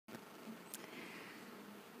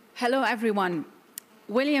Hello, everyone.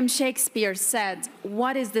 William Shakespeare said,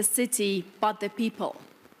 "What is the city but the people?"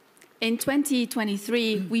 In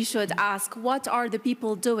 2023, we should ask, what are the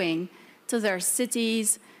people doing to their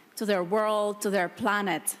cities, to their world, to their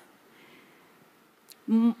planet?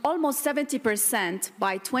 Almost 70%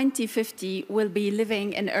 by 2050 will be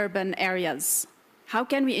living in urban areas. How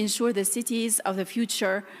can we ensure the cities of the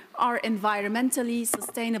future are environmentally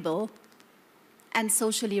sustainable and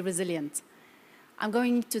socially resilient? I'm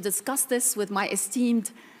going to discuss this with my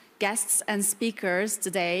esteemed guests and speakers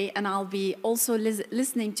today, and I'll be also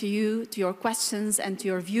listening to you, to your questions, and to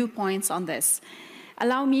your viewpoints on this.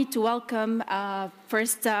 Allow me to welcome,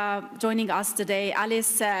 first joining us today,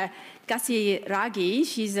 Alice Casiraghi.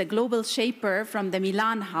 She's a global shaper from the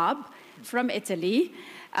Milan hub from Italy.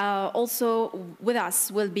 Also with us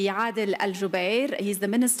will be Adel Jubeir. He's the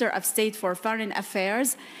Minister of State for Foreign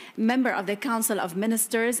Affairs, member of the Council of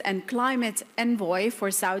Ministers, and climate envoy for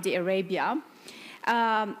Saudi Arabia.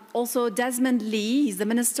 Also Desmond Lee, he's the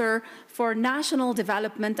Minister for National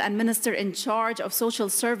Development and Minister in charge of Social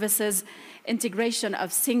Services Integration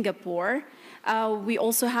of Singapore. We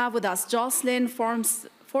also have with us Jocelyn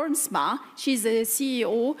Formsma. She's the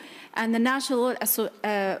CEO and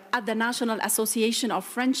at the National Association of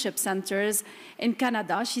Friendship Centers in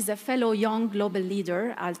Canada. She's a fellow young global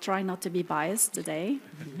leader. I'll try not to be biased today.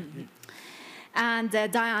 And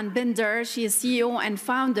Diane Binder, she is CEO and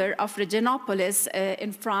founder of Regenopolis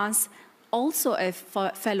in France, also a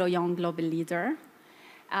fellow young global leader.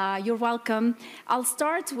 You're welcome. I'll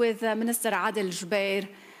start with Minister Adel Jubeir.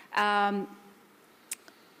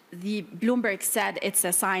 The Bloomberg said it's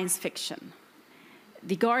a science fiction.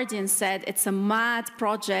 The Guardian said it's a mad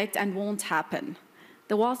project and won't happen.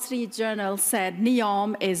 The Wall Street Journal said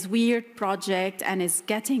NEOM is weird project and is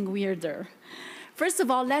getting weirder. First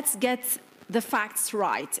of all, let's get the facts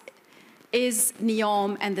right. Is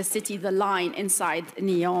NEOM and the city, the line inside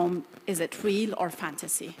NEOM, is it real or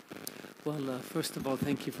fantasy? Well, first of all,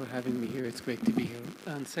 thank you for having me here. It's great to be here.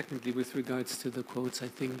 And secondly, with regards to the quotes, I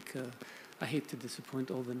think I hate to disappoint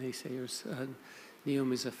all the naysayers.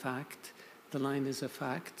 NEOM is a fact. The line is a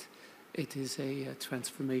fact. It is a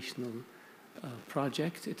transformational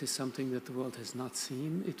project. It is something that the world has not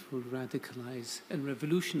seen. It will radicalize and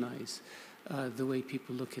revolutionize the way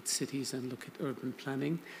people look at cities and look at urban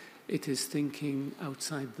planning. It is thinking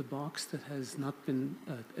outside the box that has not been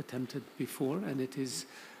attempted before, and it is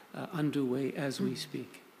underway as we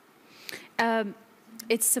speak.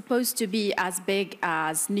 It's supposed to be as big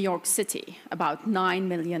as New York City. About 9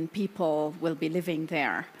 million people will be living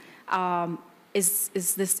there.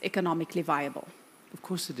 Is this economically viable? Of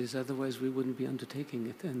course it is, otherwise we wouldn't be undertaking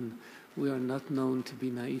it. And we are not known to be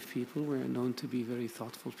naive people. We are known to be very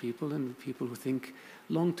thoughtful people and people who think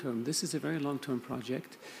long-term. This is a very long-term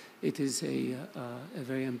project. It is a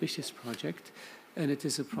very ambitious project. And it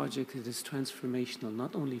is a project that is transformational,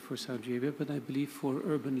 not only for Saudi Arabia, but I believe for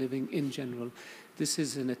urban living in general. This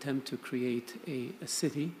is an attempt to create a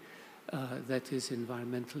city that is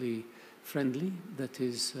environmentally friendly, that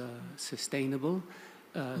is sustainable,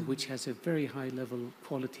 which has a very high level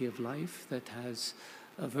quality of life, that has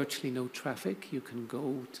virtually no traffic. You can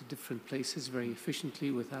go to different places very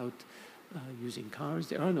efficiently without using cars.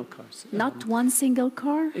 There are no cars. Not one single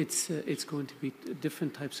car? It's going to be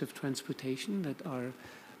different types of transportation that are,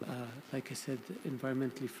 like I said,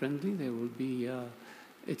 environmentally friendly. There will be,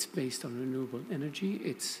 it's based on renewable energy.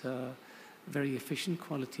 It's very efficient.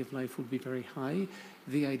 Quality of life will be very high.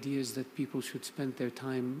 The idea is that people should spend their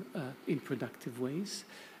time in productive ways.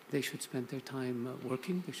 They should spend their time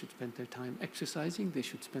working. They should spend their time exercising. They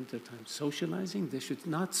should spend their time socializing. They should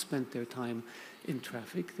not spend their time in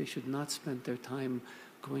traffic. They should not spend their time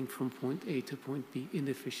going from point A to point B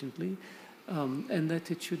inefficiently. And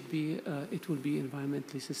that it should be, it will be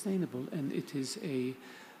environmentally sustainable. And it is a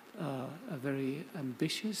very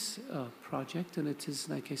ambitious project. And it is,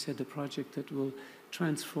 like I said, a project that will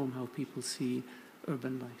transform how people see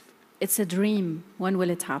urban life. It's a dream. When will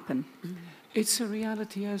it happen? It's a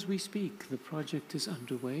reality as we speak. The project is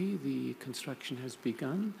underway. The construction has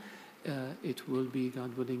begun. It will be,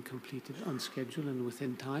 God willing, completed on schedule and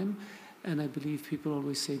within time. And I believe people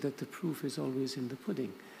always say that the proof is always in the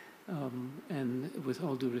pudding. And with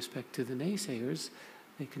all due respect to the naysayers,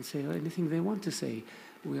 they can say anything they want to say.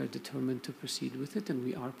 We are determined to proceed with it, and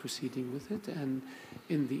we are proceeding with it. And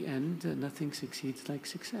in the end, nothing succeeds like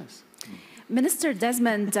success. Minister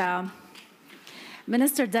Desmond,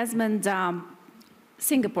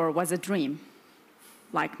 Singapore was a dream,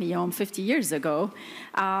 like NEOM 50 years ago.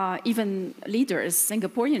 Even leaders,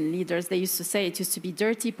 Singaporean leaders, they used to say it used to be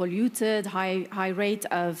dirty, polluted, high rate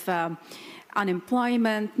of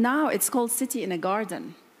unemployment. Now it's called city in a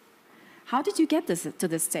garden. How did you get to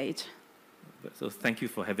this stage? So thank you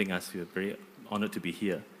for having us. We're very honored to be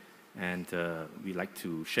here. And we like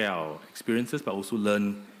to share our experiences, but also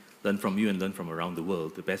learn from you and learn from around the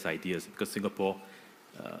world, the best ideas. Because Singapore,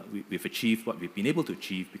 we've achieved what we've been able to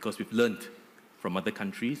achieve because we've learned from other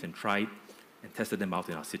countries and tried and tested them out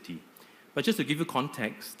in our city. But just to give you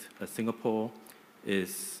context, Singapore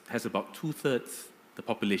has about 2/3 the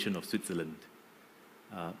population of Switzerland,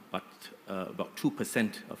 but about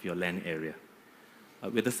 2% of your land area.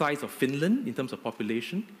 We're the size of Finland in terms of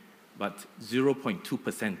population, but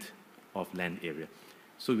 0.2% of land area.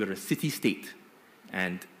 So we're a city-state,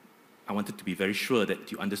 and I wanted to be very sure that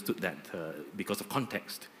you understood that because of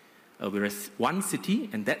context. We're one city,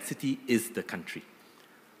 and that city is the country.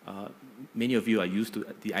 Many of you are used to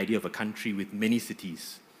the idea of a country with many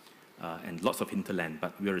cities and lots of hinterland,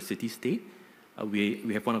 but we're a city-state.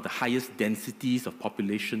 We have one of the highest densities of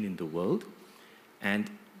population in the world, and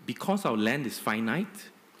because our land is finite,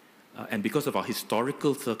 and because of our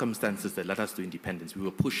historical circumstances that led us to independence, we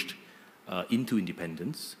were pushed into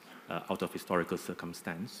independence out of historical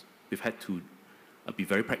circumstance. We've had to be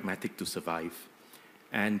very pragmatic to survive.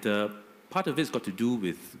 And part of it's got to do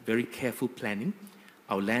with very careful planning.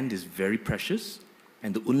 Our land is very precious,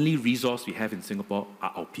 and the only resource we have in Singapore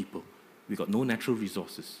are our people. We've got no natural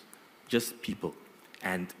resources, just people,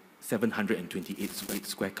 and 728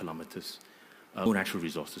 square kilometers, no natural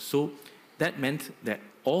resources. So that meant that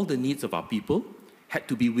all the needs of our people had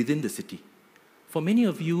to be within the city. For many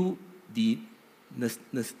of you, the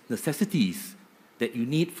necessities that you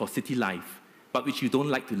need for city life, but which you don't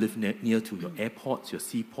like to live near to, your airports, your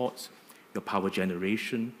seaports, your power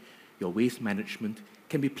generation, your waste management,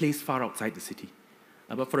 can be placed far outside the city.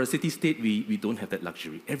 But for a city-state, we don't have that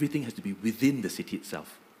luxury. Everything has to be within the city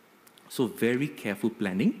itself. So very careful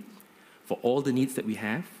planning for all the needs that we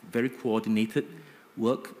have, very coordinated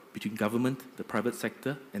work between government, the private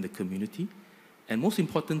sector, and the community. And most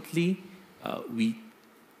importantly, we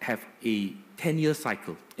have a 10-year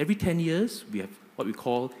cycle. Every 10 years, we have what we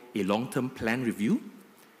call a long-term plan review.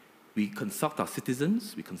 We consult our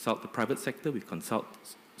citizens, we consult the private sector, we consult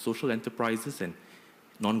social enterprises and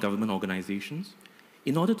non-government organizations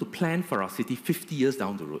in order to plan for our city 50 years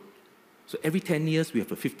down the road. So every 10 years, we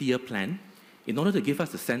have a 50-year plan in order to give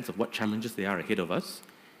us a sense of what challenges there are ahead of us,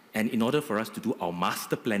 and in order for us to do our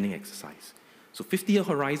master planning exercise. So 50-year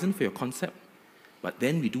horizon for your concept, but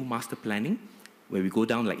then we do master planning, where we go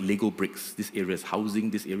down like Lego bricks. This area is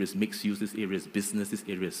housing, this area is mixed use, this area is business, this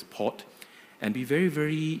area is port, and be very,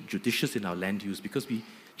 very judicious in our land use because we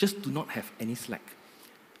just do not have any slack.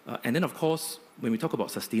 And then, of course, when we talk about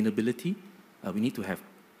sustainability, we need to have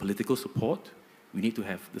political support, we need to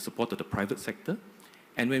have the support of the private sector,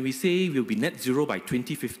 and when we say we'll be net zero by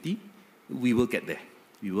 2050, we will get there.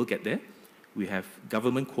 We will get there. We have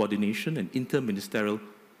government coordination and inter-ministerial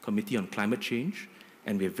committee on climate change,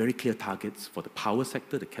 and we have very clear targets for the power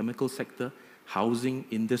sector, the chemical sector, housing,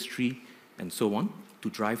 industry, and so on, to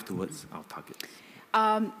drive towards our targets.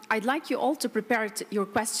 I'd like you all to prepare your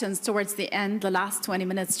questions towards the end. The last 20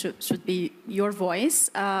 minutes should be your voice.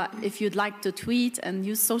 If you'd like to tweet and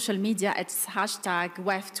use social media, it's hashtag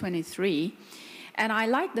WEF23. And I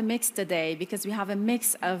like the mix today because we have a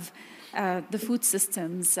mix of the food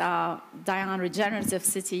systems, Diane, regenerative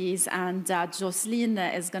cities, and Jocelyn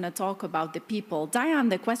is going to talk about the people. Diane,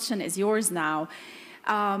 the question is yours now.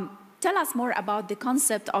 Tell us more about the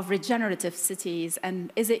concept of regenerative cities,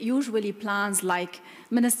 and is it usually plans like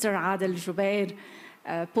Minister Adel Jubeir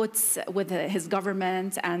puts with his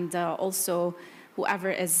government and also whoever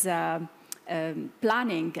is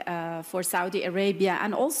planning for Saudi Arabia,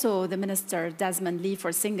 and also the Minister Desmond Lee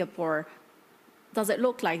for Singapore? Does it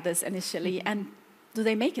look like this initially, and do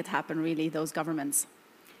they make it happen really, those governments?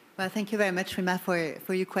 Well, thank you very much, Rima,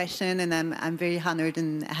 for your question, and I'm very honored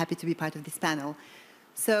and happy to be part of this panel.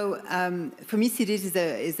 So for me, cities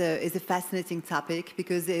is a fascinating topic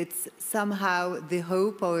because it's somehow the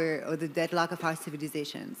hope or the deadlock of our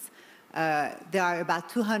civilizations. There are about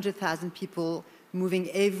 200,000 people moving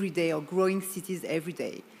every day or growing cities every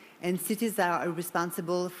day. And cities are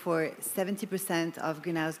responsible for 70% of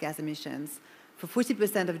greenhouse gas emissions, for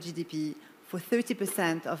 40% of GDP, for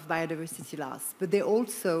 30% of biodiversity loss. But they're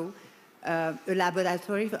also a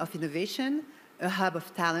laboratory of innovation, a hub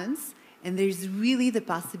of talents, and there's really the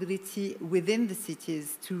possibility within the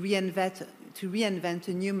cities to reinvent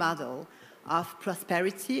a new model of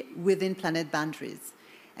prosperity within planet boundaries.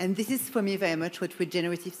 And this is, for me, very much what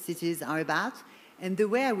regenerative cities are about. And the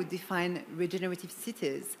way I would define regenerative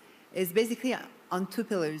cities is basically on two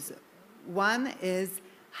pillars. One is,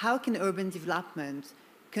 how can urban development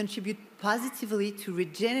contribute positively to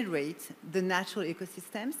regenerate the natural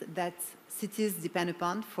ecosystems that cities depend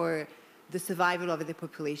upon for the survival of their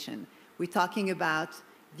population. We're talking about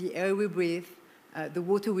the air we breathe, the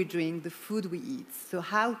water we drink, the food we eat. So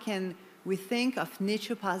how can we think of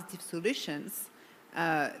nature-positive solutions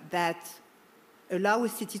that allow a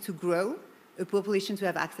city to grow, a population to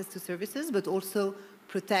have access to services, but also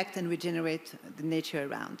protect and regenerate the nature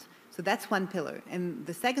around? So that's one pillar. And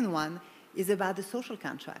the second one is about the social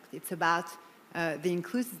contract. It's about the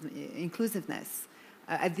inclusiveness.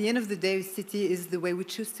 At the end of the day, a city is the way we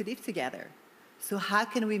choose to live together. So how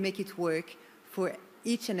can we make it work for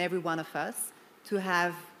each and every one of us to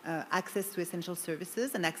have access to essential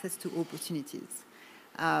services and access to opportunities?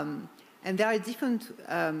 And there are different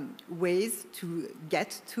ways to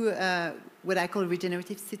get to what I call a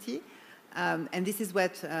regenerative city. And this is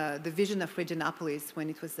what the vision of Regenopolis, when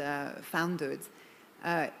it was founded,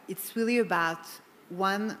 it's really about,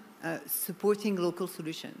 one, supporting local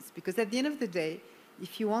solutions. Because at the end of the day,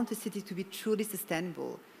 if you want a city to be truly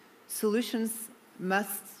sustainable, solutions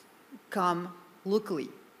must come locally.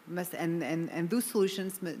 And those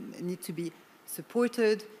solutions need to be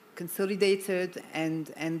supported, consolidated,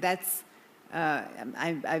 and that's,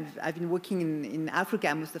 I've been working in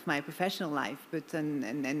Africa most of my professional life, but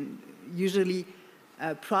and usually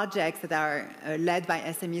projects that are led by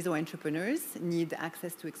SMEs or entrepreneurs need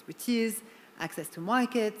access to expertise, access to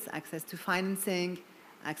markets, access to financing,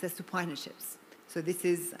 access to partnerships. So this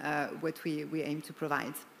is what we aim to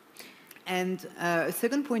provide. And a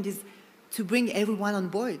second point is to bring everyone on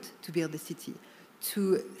board to build the city,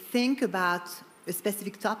 to think about a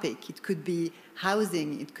specific topic. It could be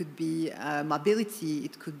housing, it could be mobility,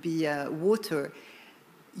 it could be water.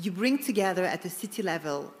 You bring together at the city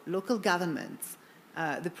level local governments,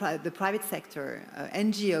 the private sector,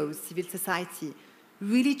 NGOs, civil society,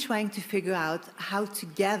 really trying to figure out how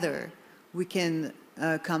together we can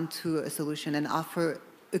come to a solution and offer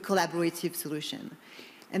a collaborative solution.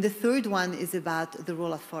 And the third one is about the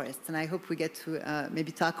role of forests, and I hope we get to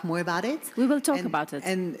maybe talk more about it. We will talk about it.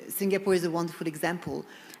 And Singapore is a wonderful example.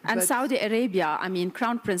 And Saudi Arabia, I mean,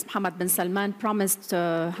 Crown Prince Mohammed bin Salman promised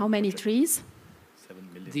how many trees?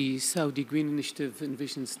 7 million. The Saudi Green Initiative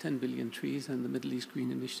envisions 10 billion trees, and the Middle East Green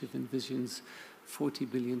Initiative envisions 40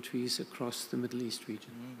 billion trees across the Middle East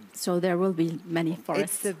region. So there will be many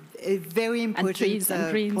forests. It's a very important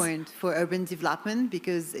and point for urban development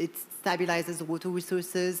because it stabilizes the water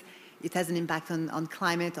resources. It has an impact on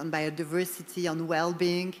climate, on biodiversity, on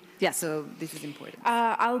well-being. Yes. So this is important.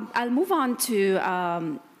 I'll move on to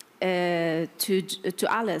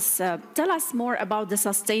Alice. Tell us more about the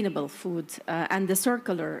sustainable food and the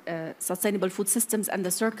circular sustainable food systems and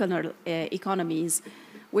the circular economies.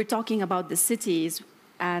 We're talking about the cities,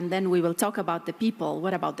 and then we will talk about the people.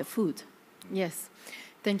 What about the food? Yes,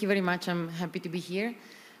 thank you very much. I'm happy to be here.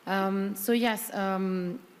 So yes,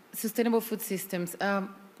 sustainable food systems.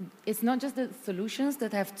 It's not just the solutions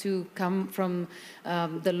that have to come from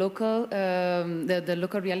the local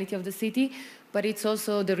reality of the city, but it's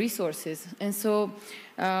also the resources. And so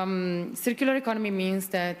circular economy means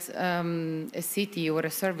that a city or a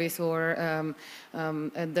service or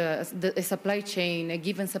a supply chain, a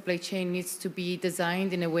given supply chain needs to be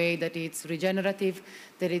designed in a way that it's regenerative,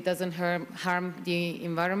 that it doesn't harm the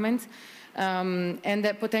environment, and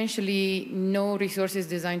that potentially no resource is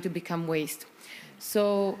designed to become waste.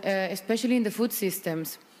 So especially in the food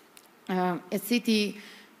systems, a city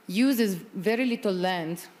uses very little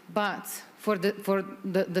land, but for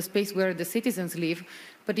the space where the citizens live,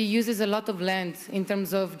 but it uses a lot of land in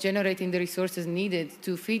terms of generating the resources needed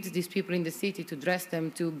to feed these people in the city, to dress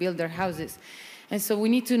them, to build their houses. And so we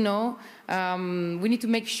need to know, we need to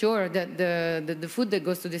make sure that the food that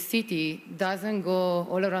goes to the city doesn't go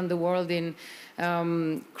all around the world in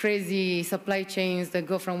crazy supply chains that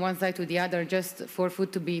go from one side to the other just for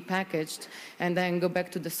food to be packaged and then go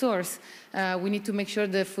back to the source. We need to make sure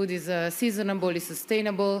the food is seasonable, is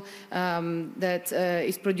sustainable, that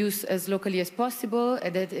is produced as locally as possible,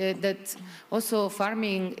 and that also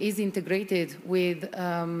farming is integrated with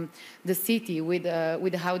the city,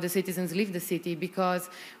 with how the citizens live the city, because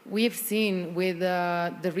we have seen with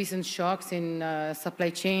the recent shocks in supply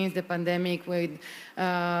chains, the pandemic, with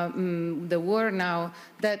the war now,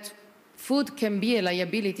 that food can be a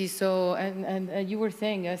liability. So, and you were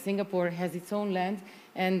saying Singapore has its own land,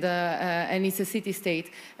 and it's a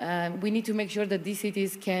city-state. We need to make sure that these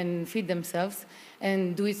cities can feed themselves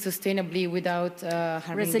and do it sustainably without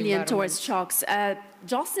harming resilient the towards shocks.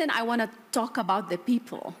 Jocelyn, I want to talk about the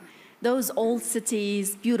people. Those old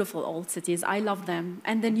cities, beautiful old cities, I love them.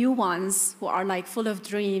 And the new ones who are like full of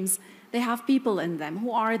dreams, they have people in them.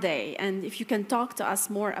 Who are they? And if you can talk to us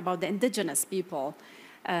more about the indigenous people,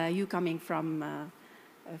 you coming from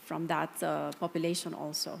that population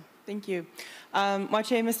also. Thank you.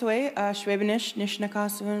 Mache Miswe, Shwebenish,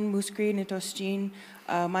 Nishnakasun, Muskri, Nitostin,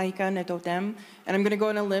 Mahika, Netotem. And I'm going to go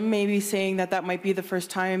on a limb, maybe saying that that might be the first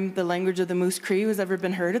time the language of the Moose Cree has ever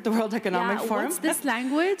been heard at the World Economic Forum. What's this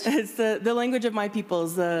language? It's the language of my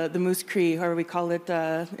peoples, the Moose Cree, or we call it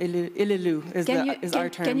Ililu, is our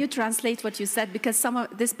term. Can you translate what you said? Because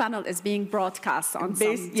this panel is being broadcast on some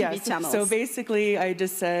TV channels. So basically, I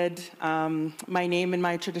just said my name in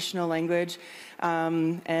my traditional language.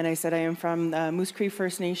 And I said I am from Moose Cree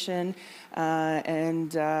First Nation,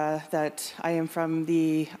 and that I am from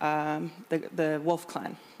the Wolf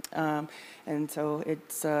Clan. And so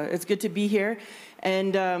it's good to be here.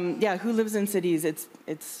 And yeah, who lives in cities?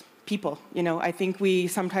 It's people. You know, I think we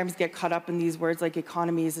sometimes get caught up in these words like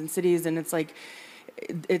economies and cities, and it's like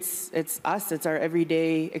it's us. It's our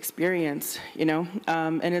everyday experience, you know,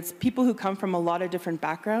 and it's people who come from a lot of different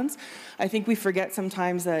backgrounds. I think we forget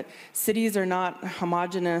sometimes that cities are not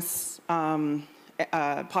homogeneous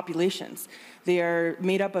populations. They are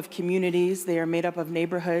made up of communities, they are made up of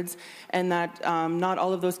neighborhoods, and that not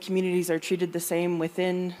all of those communities are treated the same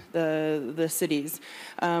within the cities.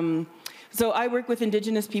 So I work with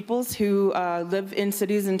Indigenous peoples who live in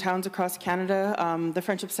cities and towns across Canada. The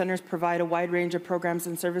Friendship Centers provide a wide range of programs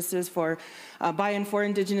and services for by and for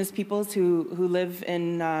Indigenous peoples who live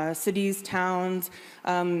in cities, towns.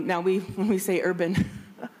 Now when we say urban,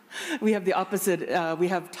 we have the opposite. We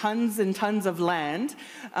have tons and tons of land,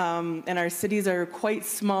 and our cities are quite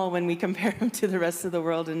small when we compare them to the rest of the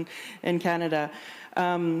world in Canada.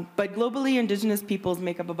 But globally, Indigenous peoples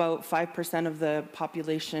make up about 5% of the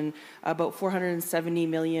population, about 470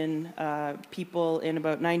 million people in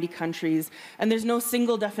about 90 countries. And there's no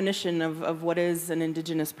single definition of what is an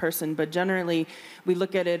Indigenous person, but generally we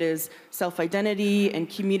look at it as self-identity and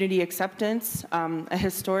community acceptance, a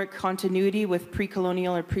historic continuity with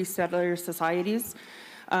pre-colonial or pre-settler societies,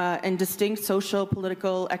 and distinct social,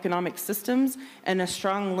 political, economic systems, and a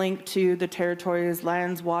strong link to the territory's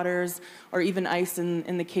lands, waters, or even ice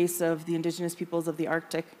in the case of the Indigenous peoples of the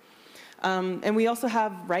Arctic. And we also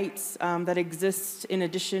have rights that exist in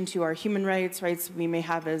addition to our human rights we may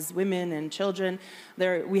have as women and children.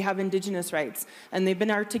 We have Indigenous rights, and they've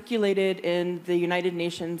been articulated in the United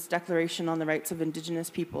Nations Declaration on the Rights of Indigenous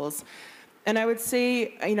Peoples. And I would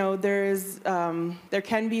say, you know, there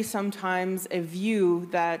can be sometimes a view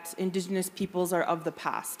that Indigenous peoples are of the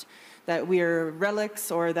past, that we are relics,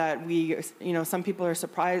 or that we, you know, some people are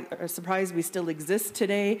surprised we still exist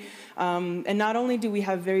today. And not only do we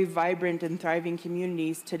have very vibrant and thriving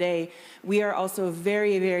communities today, we are also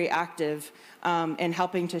very, very active in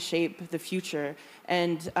helping to shape the future.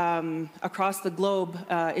 And across the globe,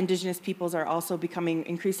 Indigenous peoples are also becoming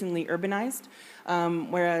increasingly urbanized.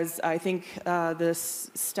 Whereas I think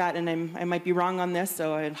this stat, and I might be wrong on this,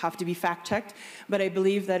 so I'd have to be fact-checked, but I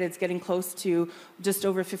believe that it's getting close to just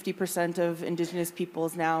over 50% of Indigenous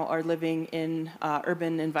peoples now are living in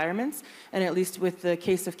urban environments. And at least with the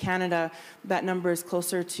case of Canada, that number is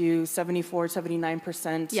closer to 74,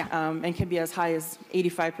 79%, and can be as high as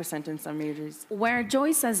 85% in some regions. Where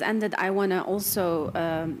Joyce has ended, I want to also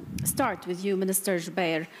start with you, Minister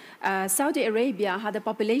Jubeir. Saudi Arabia had a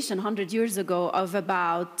population 100 years ago of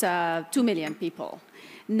about 2 million people.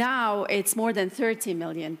 Now it's more than 30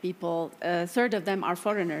 million people. A third of them are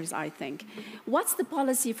foreigners, I think. What's the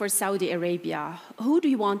policy for Saudi Arabia? Who do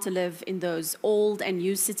you want to live in those old and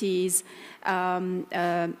new cities?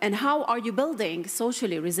 And how are you building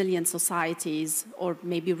socially resilient societies, or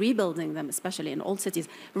maybe rebuilding them, especially in old cities?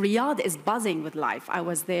 Riyadh is buzzing with life. I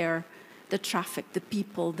was there. The traffic, the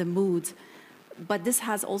people, the mood. But this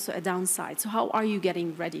has also a downside. So how are you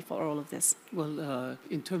getting ready for all of this? Well,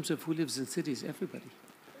 in terms of who lives in cities, everybody.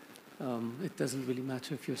 It doesn't really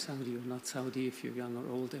matter if you're Saudi or not Saudi, if you're young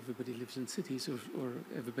or old, everybody lives in cities, or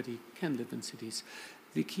everybody can live in cities.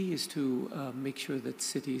 The key is to make sure that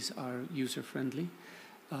cities are user-friendly,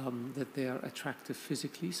 that they are attractive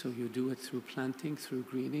physically, so you do it through planting, through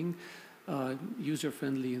greening,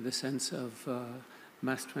 user-friendly in the sense of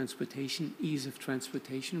mass transportation, ease of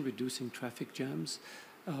transportation, reducing traffic jams,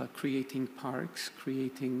 creating parks,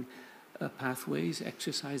 creating pathways,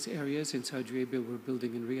 exercise areas. In Saudi Arabia, we're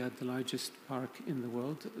building in Riyadh the largest park in the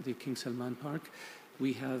world, the King Salman Park.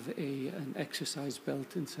 We have an exercise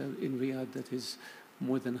belt in Riyadh that is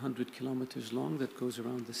more than 100 kilometers long that goes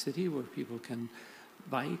around the city, where people can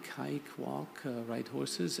bike, hike, walk, ride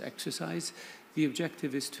horses, exercise. The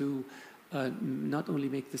objective is to not only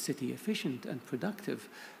make the city efficient and productive,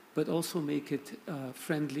 but also make it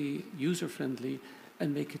friendly, user-friendly,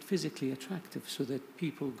 and make it physically attractive so that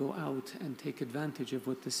people go out and take advantage of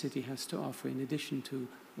what the city has to offer in addition to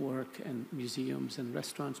work and museums and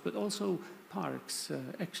restaurants, but also parks,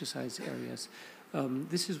 exercise areas.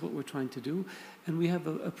 This is what we're trying to do. And we have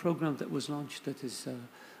a program that was launched that is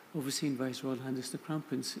overseen by His Royal Highness the Crown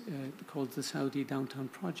Prince called the Saudi Downtown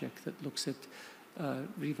Project that looks at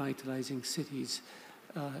revitalizing cities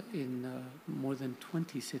in more than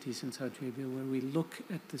 20 cities in Saudi Arabia, where we look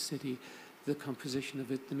at the city, the composition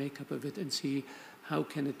of it, the makeup of it, and see how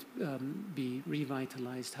can it be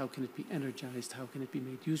revitalized, how can it be energized, how can it be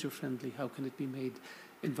made user-friendly, how can it be made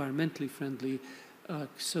environmentally friendly,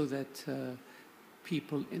 so that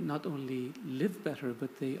people not only live better,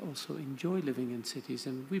 but they also enjoy living in cities.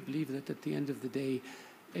 And we believe that at the end of the day,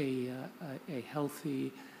 a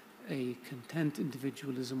healthy, a content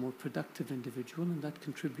individual is a more productive individual, and that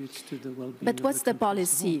contributes to the well-being. But what's the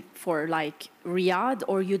policy for like Riyadh,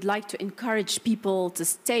 or you'd like to encourage people to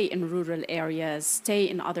stay in rural areas, stay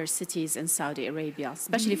in other cities in Saudi Arabia,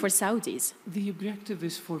 especially for Saudis? The objective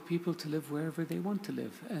is for people to live wherever they want to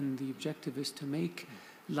live, and the objective is to make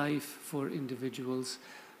life for individuals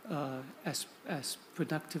as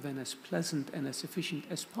productive and as pleasant and as efficient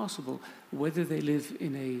as possible, whether they live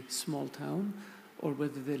in a small town or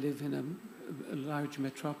whether they live in a large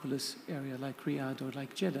metropolis area like Riyadh or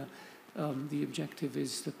like Jeddah. The objective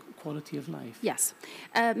is the quality of life. Yes.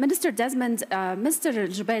 Minister Desmond, Mr.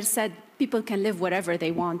 Jubeir said people can live wherever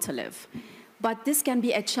they want to live. But this can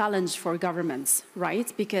be a challenge for governments,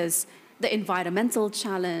 right? Because the environmental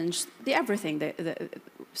challenge, the everything, the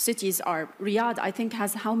cities are, Riyadh, I think,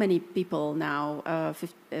 has how many people now?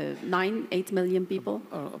 8 million people?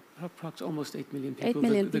 Approximately almost 8 million people, 8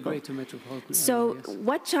 million the people. greater metropolitan So area, yes.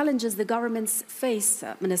 what challenges the governments face,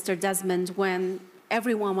 Minister Desmond, when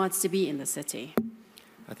everyone wants to be in the city?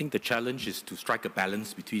 I think the challenge is to strike a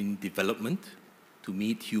balance between development to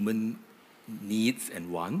meet human needs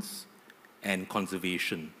and wants and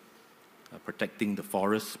conservation, protecting the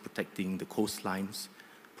forests, protecting the coastlines,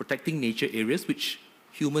 protecting nature areas which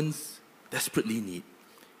humans desperately need.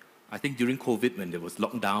 I think during COVID, when there was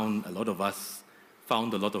lockdown, a lot of us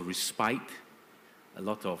found a lot of respite, a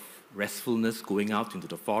lot of restfulness going out into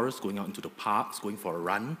the forest, going out into the parks, going for a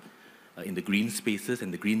run in the green spaces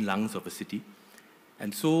and the green lungs of a city.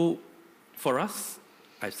 And so for us,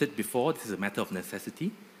 I've said before, this is a matter of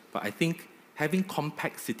necessity, but I think having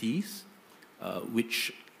compact cities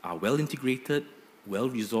which are well integrated, well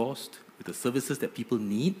resourced, with the services that people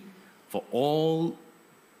need for all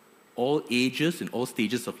ages and all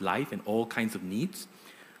stages of life and all kinds of needs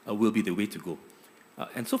will be the way to go.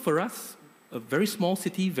 And so for us, a very small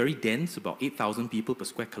city, very dense, about 8,000 people per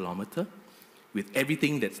square kilometer, with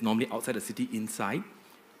everything that's normally outside the city inside.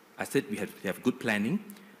 I said we have good planning,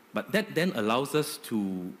 but that then allows us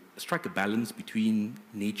to strike a balance between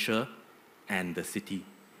nature and the city.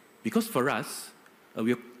 Because for us,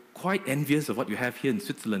 we are quite envious of what you have here in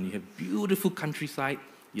Switzerland. You have beautiful countryside,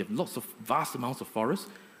 you have lots of vast amounts of forests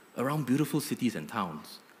around beautiful cities and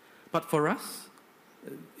towns. But for us,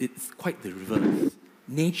 it's quite the reverse.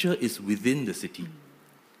 Nature is within the city.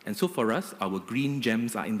 And so for us, our green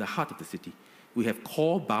gems are in the heart of the city. We have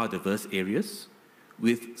core biodiverse areas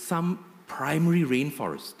with some primary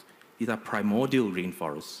rainforest. These are primordial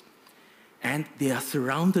rainforests. And they are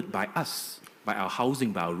surrounded by us, by our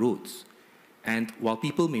housing, by our roads. And while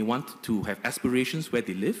people may want to have aspirations where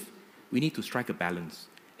they live, we need to strike a balance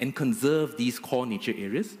and conserve these core nature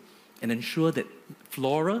areas and ensure that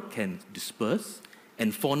flora can disperse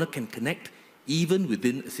and fauna can connect even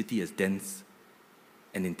within a city as dense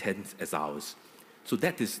and intense as ours. So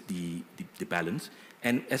that is the balance.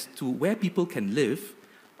 And as to where people can live,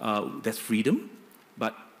 there's freedom,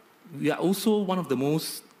 but we are also one of the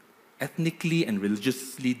most ethnically and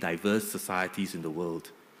religiously diverse societies in the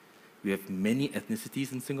world. We have many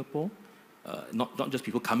ethnicities in Singapore, not just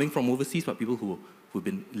people coming from overseas, but people who've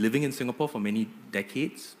been living in Singapore for many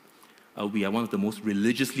decades. We are one of the most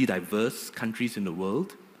religiously diverse countries in the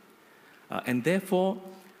world. And therefore,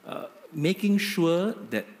 making sure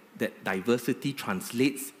that diversity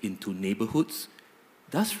translates into neighborhoods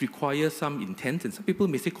does require some intense, and some people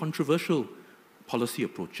may say controversial, policy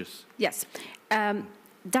approaches. Yes.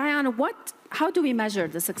 Diane, how do we measure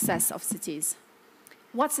the success of cities?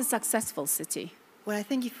 What's a successful city? Well, I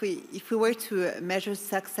think if we were to measure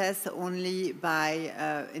success only by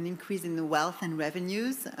an increase in the wealth and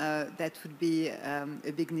revenues, that would be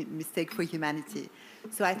a big mistake for humanity.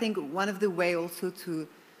 So I think one of the ways also to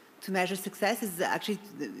measure success is actually,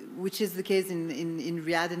 which is the case in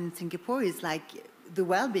Riyadh and in Singapore, is like the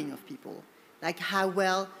well-being of people. Like how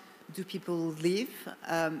well do people live?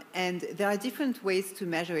 And there are different ways to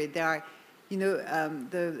measure it. There are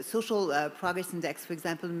the social progress index, for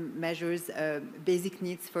example, measures basic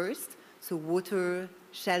needs first, so water,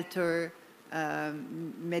 shelter,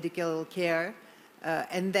 medical care,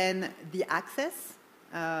 and then the access,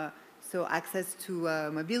 so access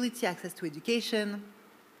to mobility, access to education,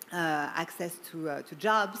 access to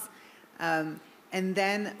jobs, and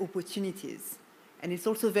then opportunities. And it's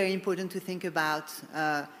also very important to think about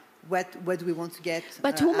what do we want to get.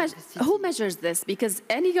 But who measures this? Because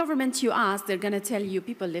any government you ask, they're going to tell you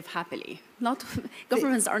people live happily.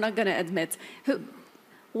 Governments are not going to admit.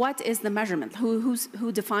 What is the measurement?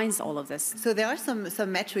 Who defines all of this? So there are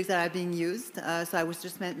some metrics that are being used. So I was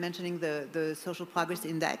just mentioning the Social Progress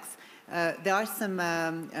Index. There are some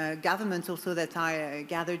governments also that are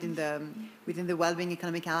gathered within the Wellbeing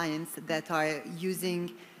Economic Alliance that are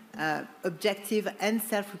using objective and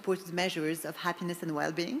self-reported measures of happiness and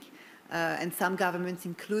well-being, and some governments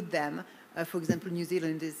include them. For example, New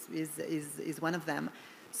Zealand is one of them.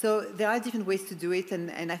 So there are different ways to do it,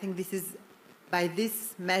 and I think this is by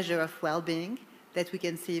this measure of well-being that we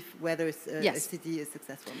can see whether a city is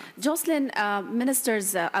successful or not. Jocelyn,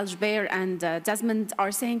 Ministers Jubeir and Desmond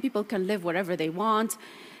are saying people can live wherever they want.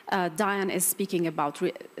 Diane is speaking about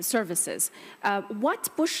services. What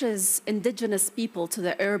pushes indigenous people to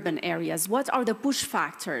the urban areas? What are the push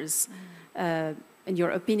factors, in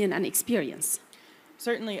your opinion and experience?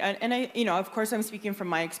 Certainly, and I, of course, I'm speaking from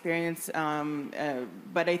my experience,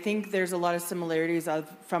 but I think there's a lot of similarities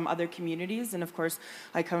from other communities, and of course,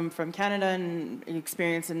 I come from Canada and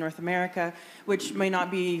experience in North America, which may not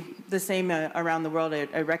be the same around the world.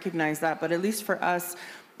 I recognize that, but at least for us,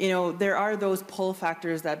 there are those pull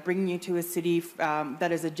factors that bring you to a city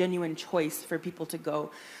that is a genuine choice for people to go.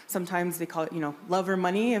 Sometimes they call it, love or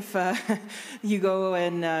money. If you go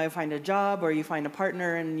and find a job or you find a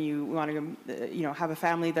partner and you want to, have a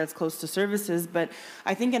family that's close to services. But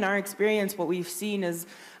I think in our experience, what we've seen is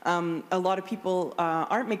a lot of people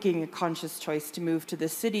aren't making a conscious choice to move to the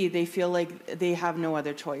city. They feel like they have no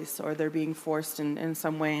other choice, or they're being forced in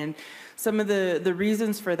some way. And some of the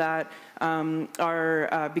reasons for that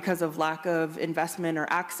are because of lack of investment or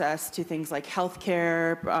access to things like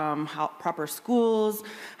healthcare, proper schools,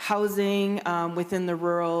 housing within the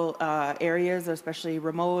rural areas, especially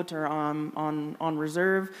remote or on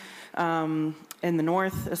reserve. In the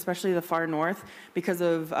north, especially the far north, because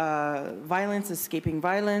of violence, escaping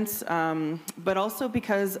violence, but also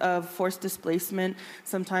because of forced displacement,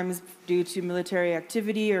 sometimes due to military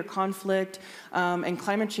activity or conflict, and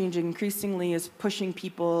climate change increasingly is pushing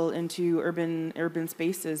people into urban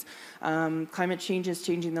spaces. Climate change is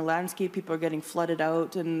changing the landscape. People are getting flooded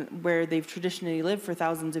out, and where they've traditionally lived for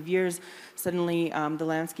thousands of years, suddenly the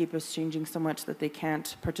landscape is changing so much that they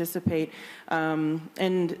can't participate.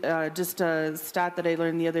 And just a stat that I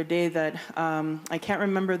learned the other day that I can't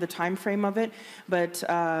remember the time frame of it, but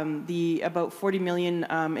about 40 million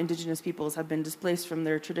indigenous peoples have been displaced from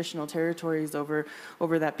their traditional territories over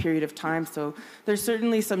that period of time. So there's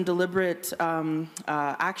certainly some deliberate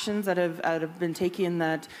actions that have been taken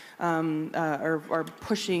that are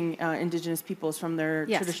pushing indigenous peoples from their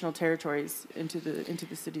traditional territories into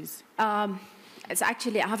the cities. It's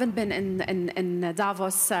actually, I haven't been in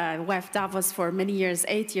Davos, WEF Davos for many years,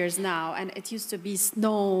 8 years now, and it used to be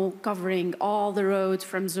snow covering all the road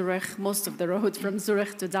from Zurich, most of the road from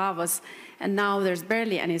Zurich to Davos, and now there's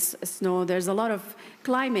barely any snow. There's a lot of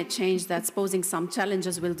climate change that's posing some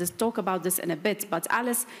challenges. We'll just talk about this in a bit. But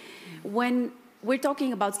Alice, when we're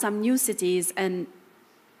talking about some new cities, and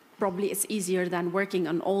probably it's easier than working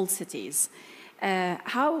on old cities,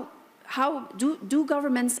 how do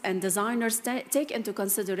governments and designers take into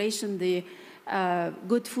consideration the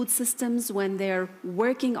good food systems when they're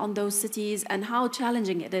working on those cities, and how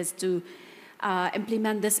challenging it is to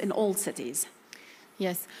implement this in all cities?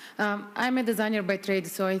 Yes, I'm a designer by trade,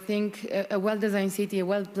 so I think a well-designed city, a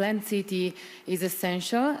well-planned city is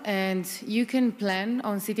essential, and you can plan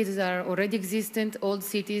on cities that are already existent, old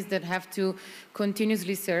cities that have to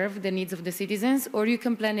continuously serve the needs of the citizens, or you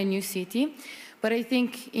can plan a new city. But I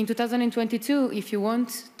think in 2022, if you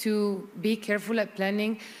want to be careful at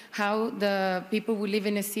planning how the people will live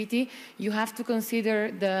in a city, you have to consider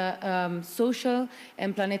the social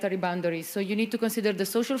and planetary boundaries. So you need to consider the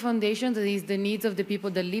social foundation, that is the needs of the people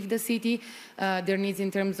that live the city, their needs in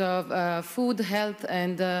terms of food, health,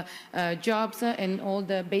 and jobs, and all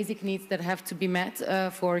the basic needs that have to be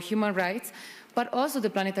met for human rights. but also the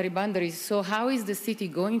planetary boundaries. So how is the city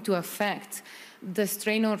going to affect the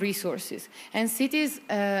strain on resources? And cities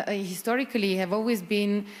historically have always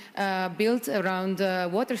been built around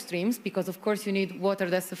water streams, because of course you need water,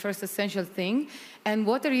 that's the first essential thing. And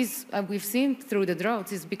water is, we've seen through the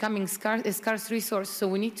droughts, is becoming a scarce resource. So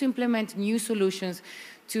we need to implement new solutions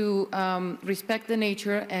to respect the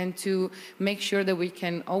nature and to make sure that we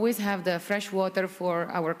can always have the fresh water for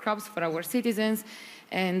our crops, for our citizens,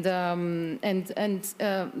 and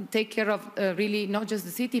take care of really not just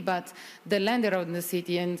the city, but the land around the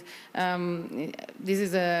city. And this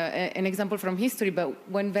is an example from history, but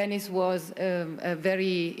when Venice was a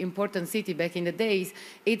very important city back in the days,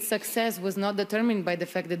 its success was not determined by the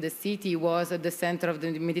fact that the city was at the center of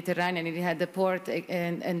the Mediterranean and it had the port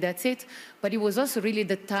and that's it, but it was also really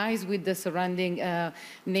the ties with the surrounding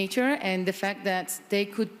nature and the fact that they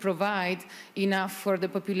could provide enough for the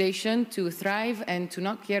population to thrive and to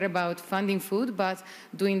not care about funding food, but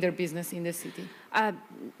doing their business in the city.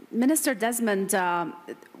 Minister Desmond,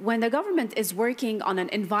 when the government is working on an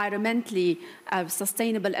environmentally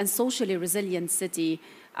sustainable and socially resilient city,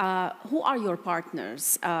 who are your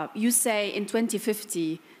partners? You say in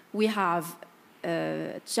 2050 we have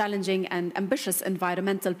a challenging and ambitious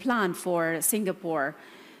environmental plan for Singapore.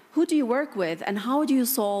 Who do you work with and how do you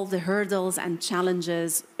solve the hurdles and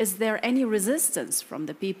challenges? Is there any resistance from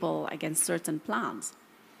the people against certain plans?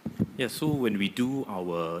 Yeah, so when we do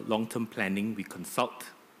our long-term planning, we consult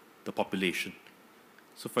the population.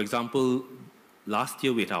 So for example, last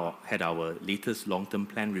year we had our latest long-term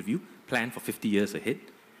plan review, planned for 50 years ahead,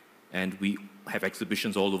 and we have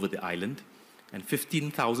exhibitions all over the island, and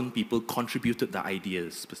 15,000 people contributed the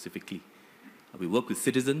ideas specifically. We work with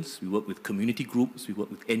citizens, we work with community groups, we work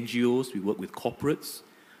with NGOs, we work with corporates,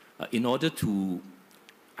 in order to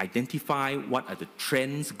identify what are the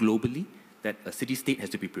trends globally that a city-state has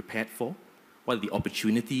to be prepared for, what are the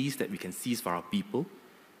opportunities that we can seize for our people,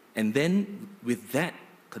 and then with that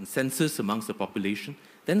consensus amongst the population,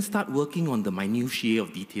 then start working on the minutiae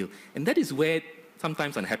of detail. And that is where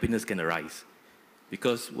sometimes unhappiness can arise.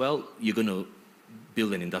 Because, well, you're going to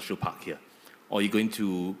build an industrial park here, or you're going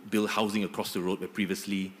to build housing across the road where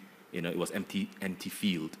previously, it was empty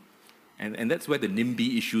field. And that's where the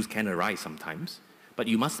NIMBY issues can arise sometimes. But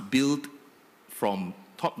you must build from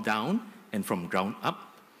top down and from ground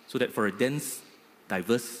up, so that for a dense,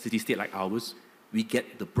 diverse city-state like ours, we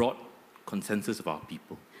get the broad consensus of our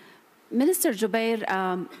people. Minister Jubeir,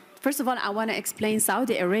 first of all, I want to explain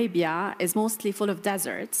Saudi Arabia is mostly full of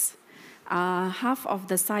deserts, half of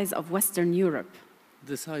the size of Western Europe.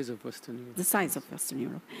 The size of Western Europe. The size of Western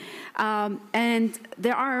Europe. And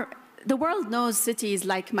the world knows cities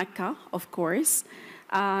like Mecca, of course,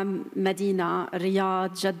 Medina,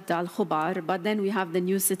 Riyadh, Jeddah, Al-Khubar, but then we have the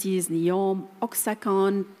new cities, Neom,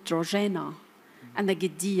 Oxagon, Drojena, and the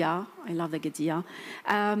Giddiya. I love the Giddiya.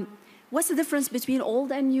 What's the difference between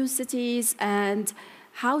old and new cities, and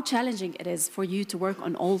how challenging it is for you to work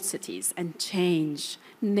on old cities and change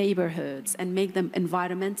neighborhoods and make them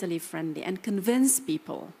environmentally friendly and convince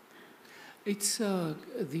people? It's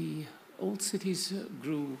the old cities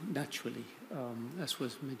grew naturally, as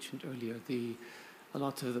was mentioned earlier. A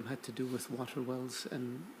lot of them had to do with water wells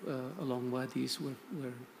and along wadis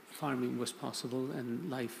where farming was possible and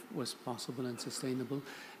life was possible and sustainable.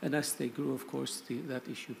 And as they grew, of course, that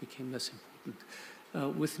issue became less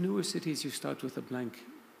important. With newer cities, you start with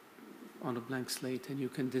on a blank slate, and you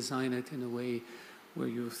can design it in a way where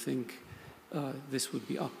you think this would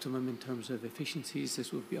be optimum in terms of efficiencies,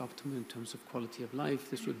 this would be optimum in terms of quality of life,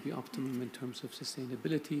 this would be optimum in terms of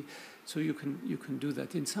sustainability. So you can do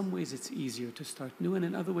that. In some ways it's easier to start new, and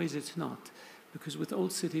in other ways it's not. Because with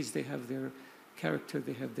old cities, they have their character,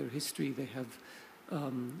 they have their history, they have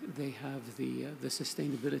the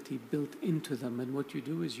sustainability built into them. And what you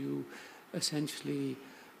do is you essentially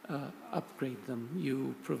upgrade them.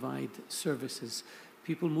 You provide services.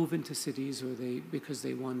 People move into cities because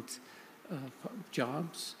they want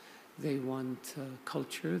jobs, they want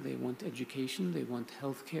culture, they want education, they want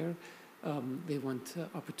healthcare, they want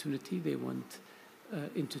opportunity, they want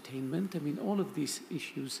entertainment. I mean, all of these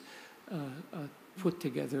issues put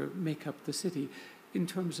together make up the city. In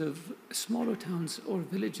terms of smaller towns or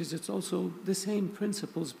villages, it's also the same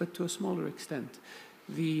principles, but to a smaller extent.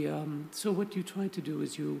 So what you try to do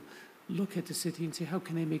is you look at the city and say, how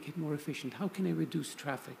can I make it more efficient? How can I reduce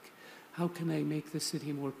traffic? How can I make the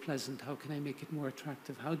city more pleasant? How can I make it more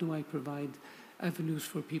attractive? How do I provide avenues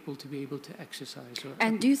for people to be able to exercise?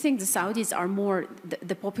 And do you think the Saudis are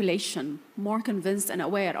the population, more convinced and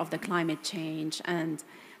aware of the climate change and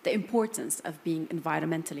the importance of being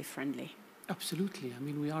environmentally friendly? Absolutely. I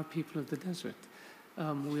mean, we are people of the desert.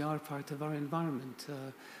 We are part of our environment.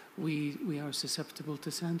 We are susceptible to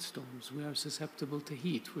sandstorms. We are susceptible to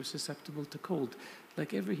heat. We're susceptible to cold,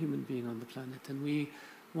 like every human being on the planet. And we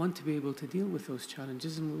want to be able to deal with those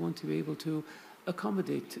challenges, and we want to be able to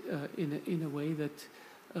accommodate in a way that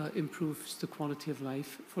improves the quality of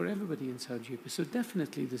life for everybody in Saudi Arabia. So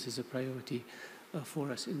definitely this is a priority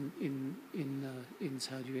for us in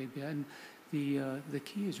Saudi Arabia. And the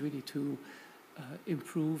key is really to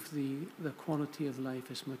improve the quality of life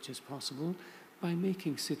as much as possible by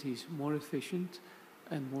making cities more efficient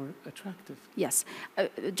and more attractive. Yes.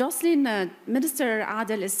 Jocelyn, Minister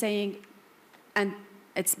Adel is saying, and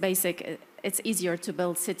it's basic, it's easier to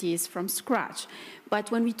build cities from scratch. But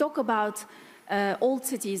when we talk about old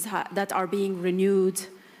cities that are being renewed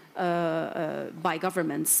by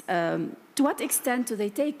governments, to what extent do they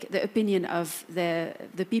take the opinion of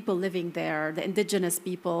the people living there, the indigenous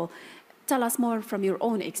people? Tell us more from your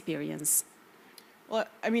own experience. Well,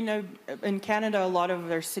 I mean, in Canada, a lot of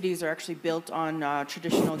their cities are actually built on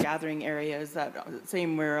traditional gathering areas that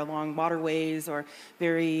same were along waterways or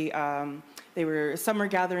very, they were summer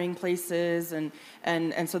gathering places. And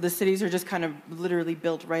so the cities are just kind of literally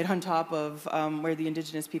built right on top of where the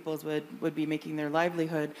indigenous peoples would be making their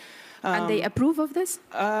livelihood. And they approve of this?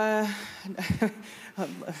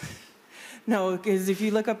 No, because if you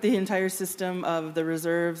look up the entire system of the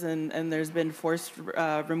reserves, and there's been forced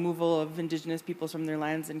removal of indigenous peoples from their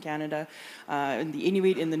lands in Canada. In the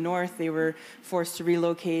Inuit in the north, they were forced to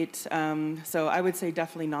relocate. So I would say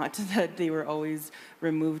definitely not that they were always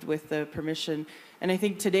removed with the permission. And I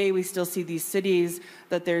think today we still see these cities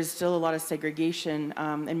that there's still a lot of segregation,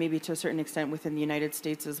 and maybe to a certain extent within the United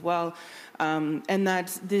States as well. And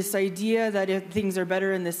that this idea that if things are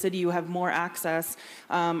better in the city, you have more access,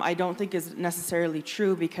 I don't think is necessarily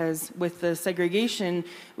true, because with the segregation,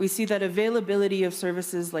 we see that availability of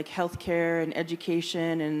services like healthcare and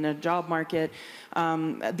education and the job market,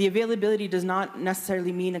 the availability does not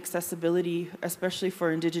necessarily mean accessibility, especially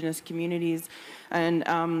for indigenous communities. And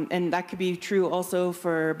that could be true also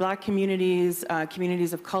for Black communities,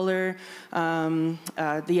 communities of color,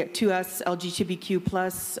 to us,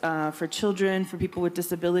 LGBTQ+, for children, for people with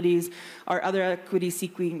disabilities, or other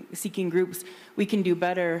equity-seeking groups. We can do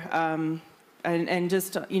better. And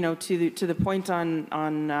just, you know, to the point on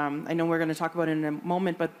I know we're going to talk about it in a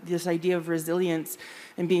moment, but this idea of resilience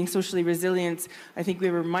and being socially resilient, I think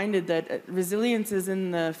we were reminded that resilience is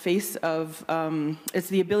in the face of, it's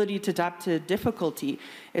the ability to adapt to difficulty.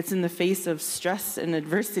 It's in the face of stress and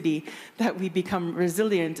adversity that we become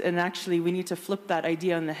resilient. And actually, we need to flip that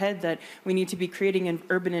idea on the head, that we need to be creating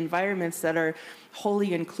urban environments that are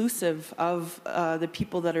wholly inclusive of the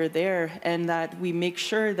people that are there, and that we make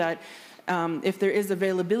sure that if there is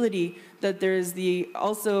availability, that there is the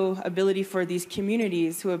also ability for these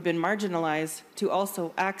communities who have been marginalized to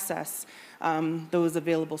also access those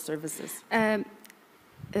available services.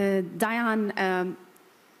 Diane,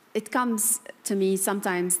 it comes to me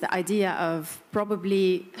sometimes the idea of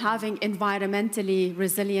probably having environmentally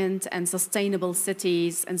resilient and sustainable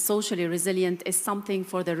cities and socially resilient is something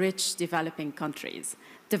for the rich developing countries,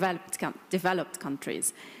 developed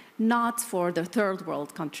countries, not for the third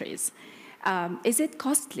world countries. Is it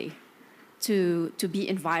costly to be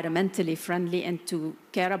environmentally friendly and to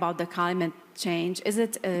care about the climate change? Is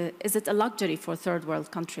it a luxury for third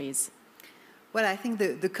world countries? Well, I think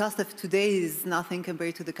the cost of today is nothing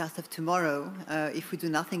compared to the cost of tomorrow if we do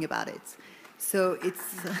nothing about it. So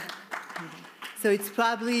it's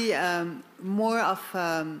probably more of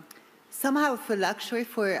somehow of a luxury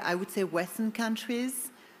for, I would say, Western countries.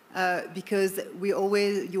 Because we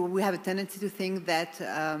have a tendency to think that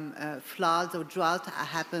floods or drought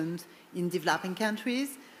happened in developing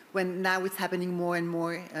countries, when now it's happening more and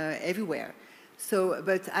more everywhere. So,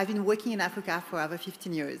 but I've been working in Africa for over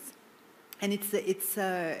 15 years, and it's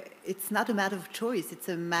not a matter of choice; it's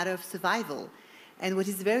a matter of survival. And what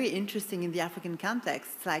is very interesting in the African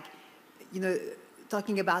context, like, you know,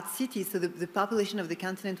 talking about cities, so the population of the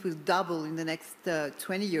continent will double in the next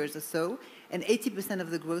 20 years or so, and 80%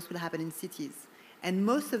 of the growth will happen in cities. And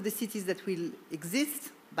most of the cities that will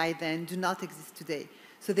exist by then do not exist today.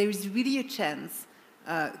 So there is really a chance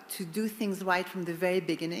to do things right from the very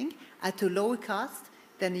beginning at a lower cost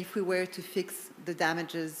than if we were to fix the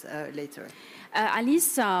damages later.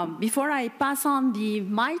 Alice, before I pass on the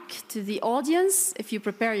mic to the audience, if you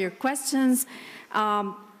prepare your questions,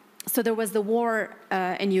 so there was the war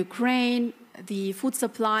in Ukraine, the food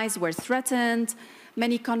supplies were threatened,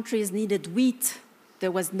 many countries needed wheat,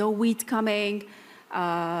 there was no wheat coming,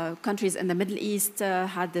 countries in the Middle East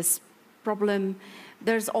had this problem.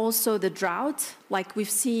 There's also the drought, like we've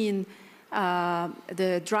seen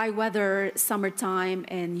the dry weather summertime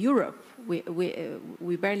in Europe.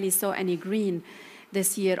 We barely saw any green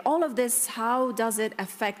this year. All of this, how does it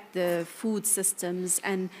affect the food systems,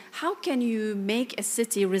 and how can you make a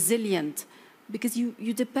city resilient? Because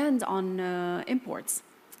you depend on imports.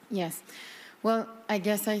 Yes. Well, I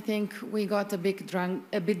think we got a bit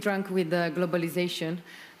drunk with the globalization.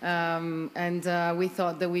 And we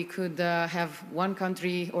thought that we could have one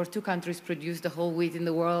country or two countries produce the whole wheat in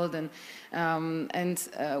the world, and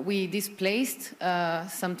we displaced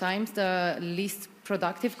sometimes the least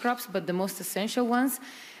productive crops, but the most essential ones.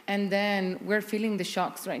 And then we're feeling the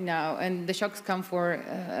shocks right now, and the shocks come for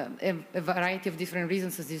a variety of different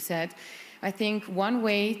reasons, as you said. I think one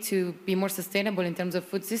way to be more sustainable in terms of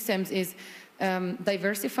food systems is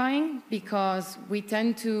diversifying, because we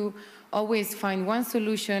tend to always find one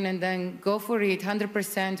solution and then go for it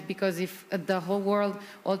 100%, because if the whole world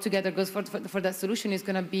altogether goes for that solution, it's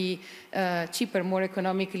going to be cheaper, more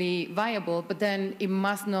economically viable, but then it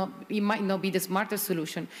might not be the smarter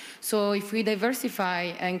solution. So if we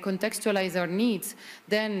diversify and contextualize our needs,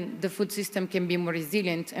 then the food system can be more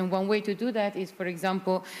resilient. And one way to do that is, for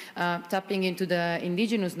example, tapping into the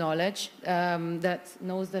indigenous knowledge that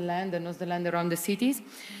knows the land around the cities.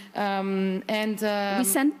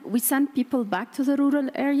 We send people back to the rural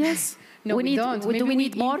areas? No, we don't. Do we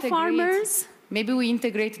need more farmers? Maybe we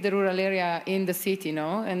integrate the rural area in the city,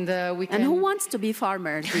 no? And we can. And who wants to be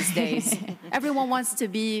farmer these days? Everyone wants to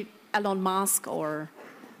be Elon Musk or.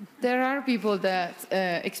 There are people that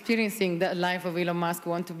experiencing the life of Elon Musk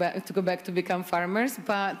want to go back to become farmers,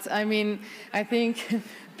 but I mean, I think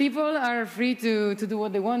people are free to do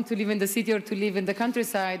what they want, to live in the city or to live in the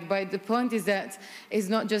countryside. But the point is that it's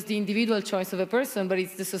not just the individual choice of a person, but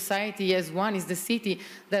it's the society as one, it's the city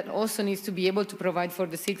that also needs to be able to provide for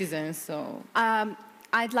the citizens. So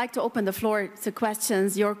I'd like to open the floor to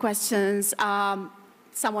questions, your questions.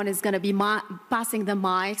 Someone is going to be passing the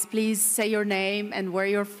mics. Please say your name and where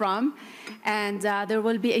you're from. And there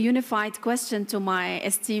will be a unified question to my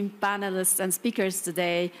esteemed panelists and speakers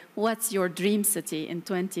today. What's your dream city in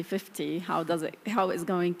 2050? How is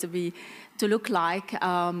going to look like?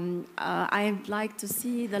 I'd like to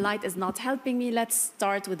see, the light is not helping me. Let's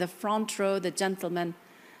start with the front row, the gentleman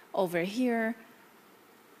over here.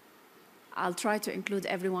 I'll try to include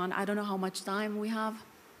everyone. I don't know how much time we have.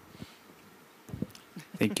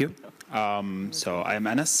 Thank you. So I'm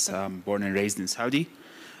Anas, born and raised in Saudi,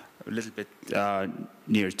 a little bit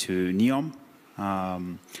near to Neom.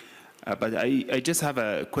 But I just have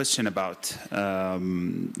a question about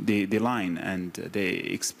the line and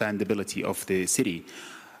the expandability of the city.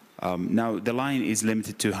 Now, the line is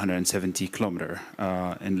limited to 170 kilometers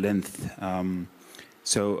in length.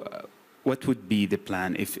 So what would be the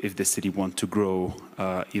plan if the city want to grow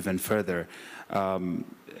even further?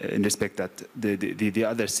 In respect that the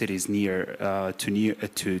other cities near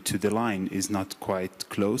to the line is not quite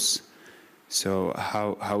close, so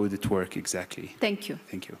how would it work exactly? Thank you.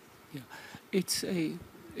 Thank you. Yeah, it's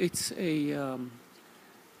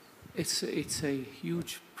a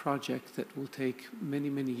huge project that will take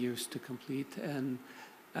many years to complete, and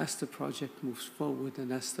as the project moves forward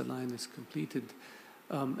and as the line is completed,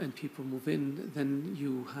 and people move in, then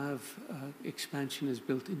you have expansion is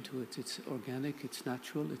built into it. It's organic, it's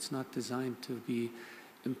natural, it's not designed to be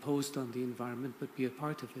imposed on the environment, but be a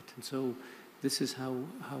part of it. And so this is how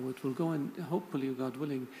it will go, and hopefully, God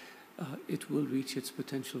willing, it will reach its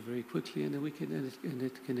potential very quickly, and then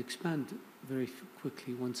it can expand very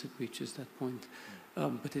quickly once it reaches that point.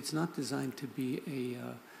 But it's not designed to be a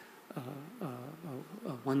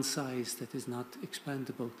one size that is not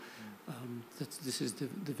expandable. This is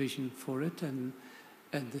the vision for it, and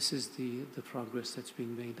this is the progress that's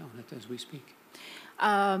being made on it as we speak.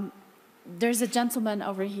 There's a gentleman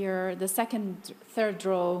over here, the third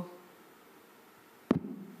row.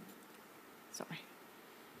 Sorry.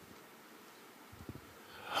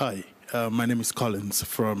 Hi, my name is Collins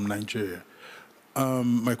from Nigeria.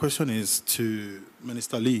 My question is to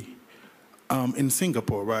Minister Lee. In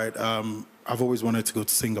Singapore, right? I've always wanted to go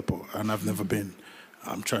to Singapore, and I've never been.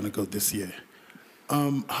 I'm trying to go this year.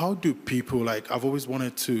 How do people, I've always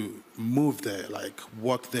wanted to move there,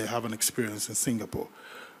 work there, have an experience in Singapore.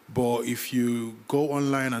 But if you go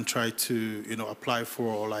online and try to, apply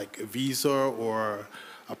for a visa or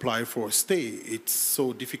apply for a stay, it's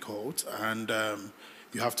so difficult, and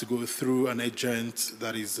you have to go through an agent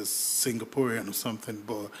that is a Singaporean or something.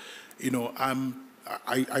 But,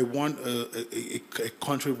 I want a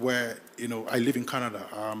country where, I live in Canada.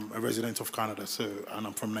 I'm a resident of Canada, and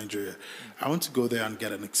I'm from Nigeria. I want to go there and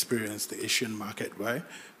get an experience, the Asian market, right?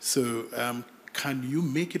 So can you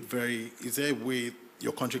make it is there a way,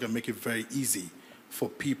 your country can make it very easy for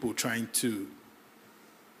people trying to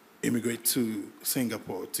immigrate to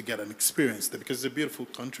Singapore to get an experience there, because it's a beautiful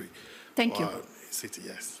country. Thank you. City,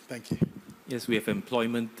 yes. Thank you. Yes, we have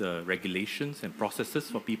employment regulations and processes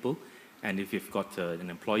for people. And if you've got an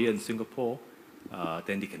employer in Singapore,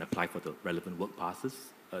 then they can apply for the relevant work passes.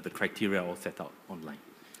 The criteria are all set out online.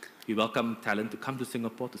 We welcome talent to come to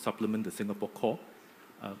Singapore to supplement the Singapore core,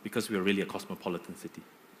 because we are really a cosmopolitan city.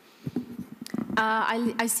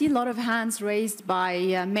 I see a lot of hands raised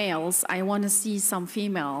by males. I want to see some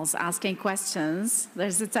females asking questions.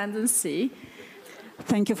 There's a tendency.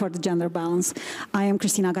 Thank you for the gender balance. I am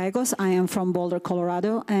Cristina Gallegos. I am from Boulder,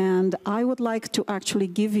 Colorado, and I would like to actually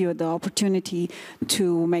give you the opportunity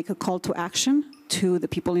to make a call to action to the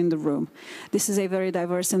people in the room. This is a very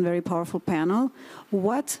diverse and very powerful panel.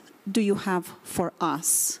 What do you have for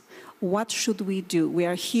us? What should we do? We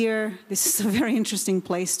are here. This is a very interesting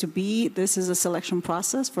place to be. This is a selection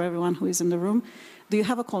process for everyone who is in the room. Do you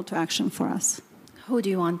have a call to action for us? Who do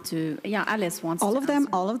you want to? Yeah, Alice wants all to of them, answer.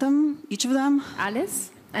 all of them, each of them.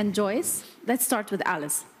 Alice and Joyce. Let's start with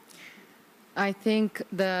Alice. I think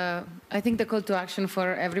the call to action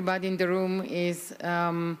for everybody in the room is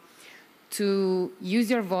to use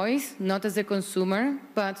your voice, not as a consumer,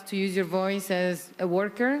 but to use your voice as a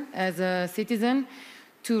worker, as a citizen,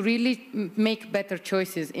 to really make better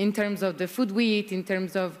choices in terms of the food we eat, in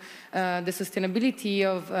terms of the sustainability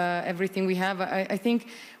of everything we have. I think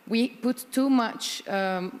we put too much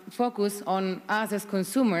focus on us as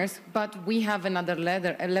consumers, but we have another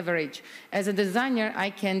leverage. As a designer,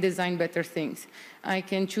 I can design better things. I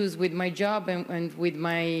can choose with my job and with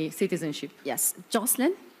my citizenship. Yes.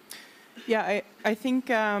 Jocelyn? Yeah, I think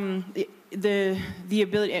the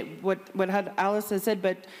ability, what Alice has said,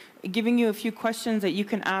 but giving you a few questions that you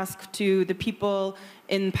can ask to the people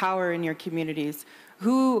in power in your communities.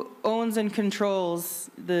 Who owns and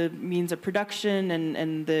controls the means of production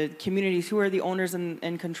and the communities? Who are the owners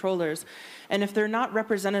and controllers? And if they're not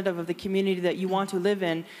representative of the community that you want to live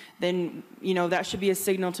in, then that should be a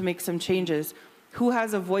signal to make some changes. Who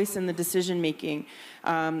has a voice in the decision making?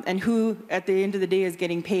 And who, at the end of the day, is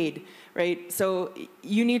getting paid, right? So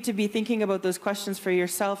you need to be thinking about those questions for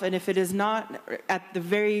yourself, and if it is not at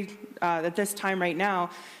this time right now,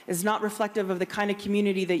 is not reflective of the kind of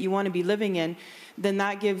community that you want to be living in, then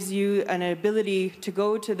that gives you an ability to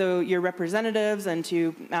go to your representatives and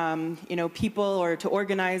to people, or to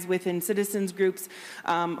organize within citizens groups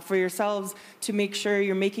for yourselves to make sure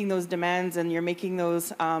you're making those demands and you're making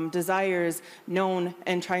those desires known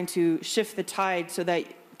and trying to shift the tide so that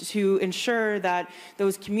to ensure that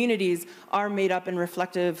those communities are made up and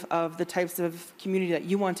reflective of the types of community that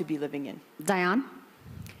you want to be living in. Diane?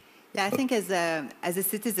 Yeah, I think as a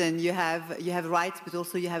citizen, you have rights, but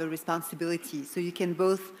also you have a responsibility. So you can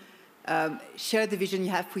both share the vision you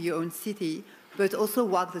have for your own city, but also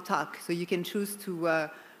walk the talk. So you can choose to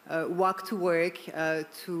walk to work,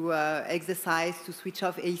 to exercise, to switch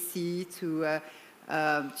off AC, to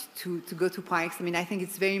go to parks. I mean, I think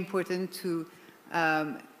it's very important to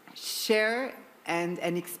share and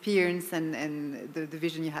experience and the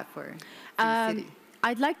vision you have for the city.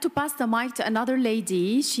 I'd like to pass the mic to another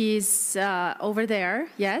lady. She's over there.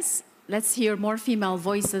 Yes. Let's hear more female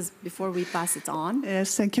voices before we pass it on.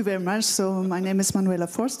 Yes, thank you very much. So my name is Manuela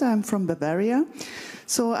Forster. I'm from Bavaria.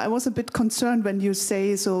 So I was a bit concerned when you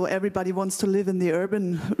say so everybody wants to live in the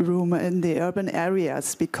urban room, in the urban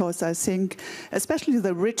areas, because I think especially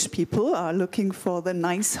the rich people are looking for the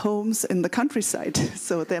nice homes in the countryside.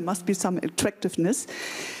 So there must be some attractiveness.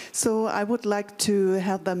 So I would like to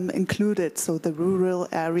have them included, so the rural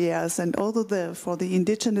areas, and although for the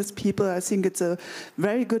indigenous people, I think it's a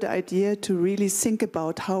very good idea to really think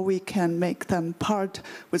about how we can make them part,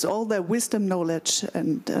 with all their wisdom, knowledge,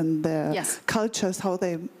 and their cultures, how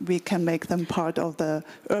we can make them part of the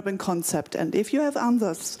urban concept. And if you have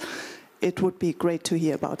answers, it would be great to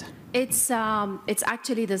hear about. It's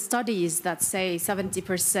actually the studies that say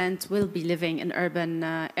 70% will be living in urban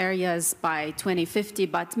areas by 2050.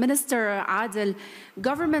 But Minister Adel,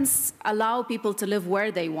 governments allow people to live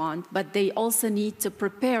where they want, but they also need to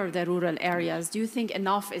prepare the rural areas. Do you think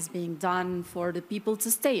enough is being done for the people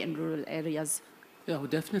to stay in rural areas? Yeah, well,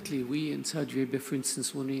 definitely. We in Saudi Arabia, for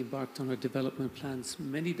instance, when we embarked on our development plans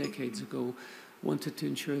many decades ago, wanted to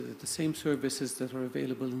ensure that the same services that are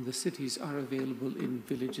available in the cities are available in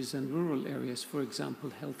villages and rural areas. For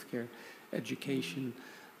example, healthcare, education,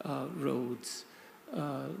 roads,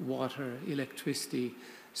 water, electricity,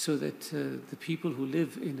 so that the people who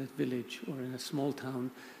live in a village or in a small town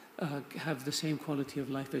have the same quality of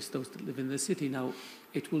life as those that live in the city. Now,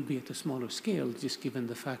 it will be at a smaller scale, just given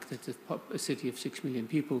the fact that a city of 6 million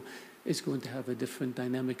people is going to have a different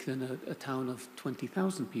dynamic than a town of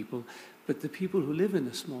 20,000 people. But the people who live in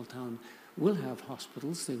a small town will have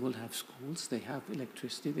hospitals, they will have schools, they have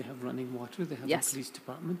electricity, they have running water, they have a police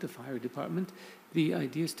department, a fire department. The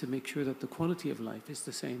idea is to make sure that the quality of life is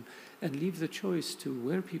the same and leave the choice to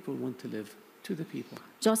where people want to live to the people.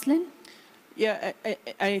 Jocelyn? Yeah,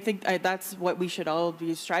 I think that's what we should all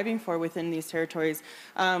be striving for within these territories.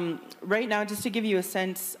 Right now, just to give you a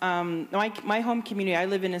sense, my home community, I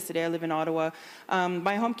live in a city, I live in Ottawa.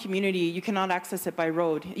 My home community, you cannot access it by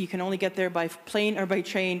road. You can only get there by plane or by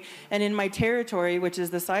train. And in my territory, which is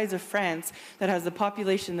the size of France, that has a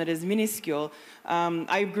population that is minuscule,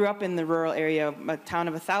 I grew up in the rural area, a town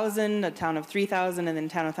of 1,000, a town of 3,000, and then a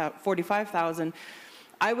town of 45,000.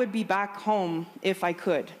 I would be back home if I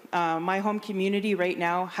could. My home community right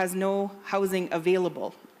now has no housing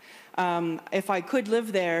available. If I could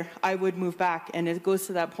live there, I would move back. And it goes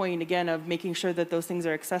to that point again of making sure that those things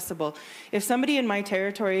are accessible. If somebody in my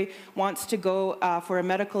territory wants to go for a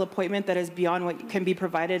medical appointment that is beyond what can be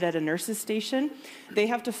provided at a nurse's station, they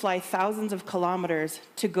have to fly thousands of kilometers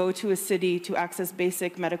to go to a city to access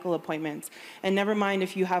basic medical appointments. And never mind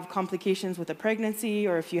if you have complications with a pregnancy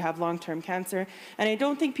or if you have long-term cancer. And I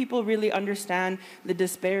don't think people really understand the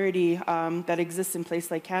disparity that exists in places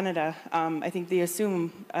like Canada. I think they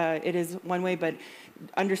assume it is one way, but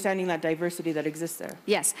understanding that diversity that exists there.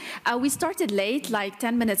 Yes, we started late, like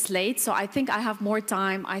 10 minutes late, so I think I have more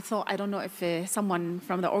time. I don't know if someone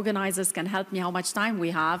from the organizers can help me how much time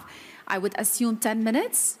we have. I would assume 10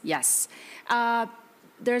 minutes, yes.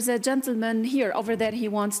 There's a gentleman here, over there, he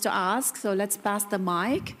wants to ask, so let's pass the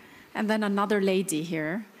mic. And then another lady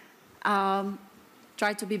here.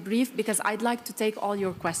 Try to be brief, because I'd like to take all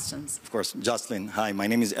your questions. Of course, Jocelyn, hi, my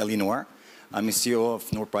name is Elinor. I'm a CEO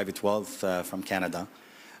of Noor Private Wealth from Canada.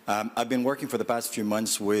 I've been working for the past few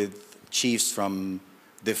months with chiefs from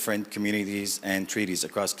different communities and treaties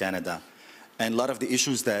across Canada. And a lot of the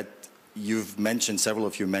issues that you've mentioned, several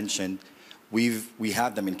of you mentioned, we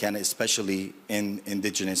have them in Canada, especially in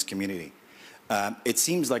Indigenous community. It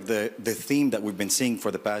seems like the theme that we've been seeing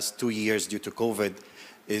for the past 2 years due to COVID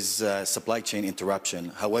is supply chain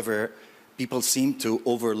interruption. However, people seem to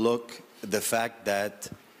overlook the fact that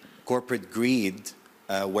corporate greed,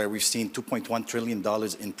 where we've seen $2.1 trillion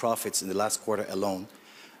in profits in the last quarter alone.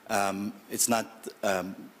 It's not,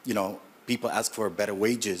 people ask for better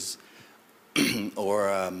wages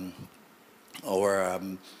or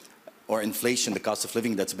inflation, the cost of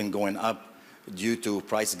living that's been going up due to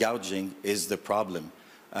price gouging is the problem.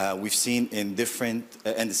 We've seen in different,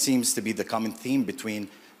 and it seems to be the common theme between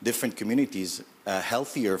different communities,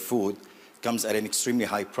 healthier food comes at an extremely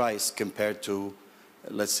high price compared to,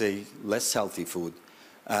 let's say, less healthy food.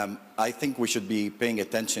 I think we should be paying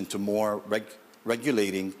attention to more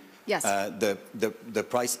regulating the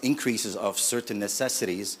price increases of certain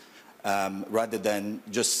necessities rather than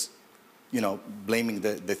just, blaming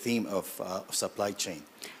the theme of supply chain.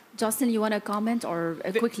 Jocelyn, you want to comment or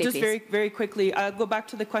quickly, just please? very quickly, I'll go back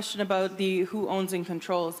to the question about who owns and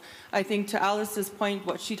controls. I think to Alice's point,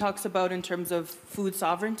 what she talks about in terms of food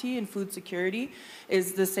sovereignty and food security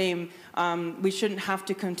is the same. We shouldn't have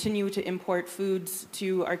to continue to import foods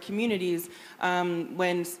to our communities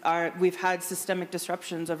when we've had systemic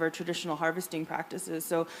disruptions of our traditional harvesting practices.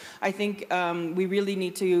 So I think we really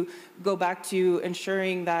need to go back to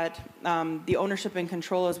ensuring that the ownership and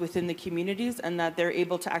control is within the communities and that they're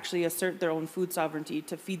able to actually assert their own food sovereignty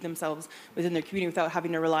to feed themselves within their community without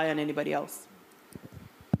having to rely on anybody else.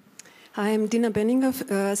 Hi, I'm Dina Beninghoff,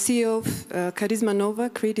 CEO of Charisma Nova,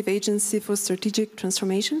 creative agency for strategic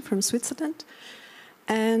transformation from Switzerland.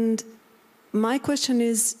 And my question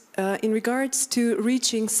is, in regards to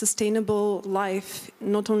reaching sustainable life,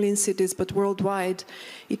 not only in cities but worldwide,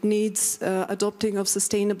 it needs adopting of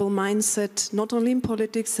sustainable mindset, not only in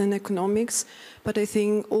politics and economics, but I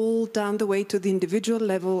think all down the way to the individual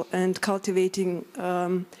level and cultivating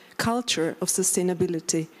culture of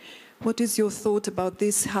sustainability. What is your thought about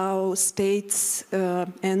this, how states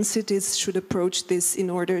and cities should approach this in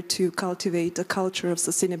order to cultivate a culture of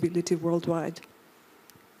sustainability worldwide?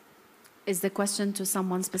 Is the question to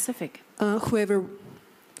someone specific? Whoever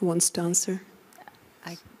wants to answer.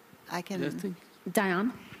 I can.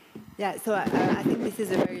 Diane? Yeah, so I think this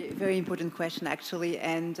is a very, very important question, actually.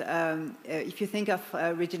 And if you think of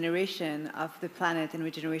regeneration of the planet and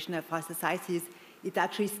regeneration of our societies, it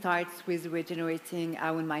actually starts with regenerating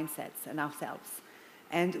our own mindsets and ourselves.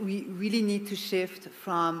 And we really need to shift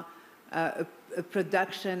from a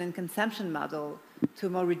production and consumption model to a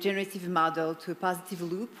more regenerative model, to a positive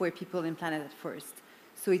loop where people implant it first.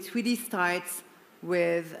 So it really starts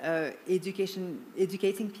with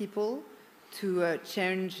educating people to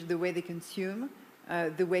change the way they consume,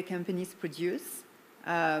 the way companies produce,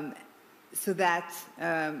 so that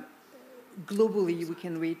globally we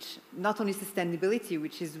can reach not only sustainability,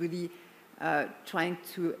 which is really trying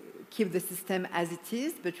to keep the system as it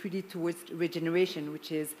is, but really towards regeneration,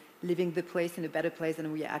 which is leaving the place in a better place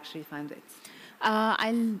than we actually found it.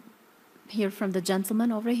 I'll hear from the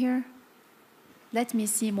gentleman over here. Let me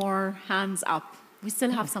see more hands up. We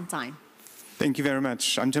still have some time. Thank you very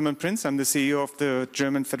much. I'm Timon Prinz. I'm the CEO of the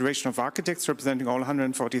German Federation of Architects, representing all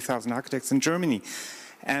 140,000 architects in Germany.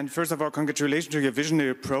 And first of all, congratulations to your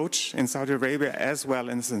visionary approach in Saudi Arabia as well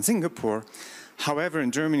as in Singapore. However,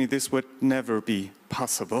 in Germany, this would never be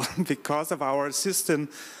possible because of our system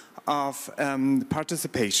of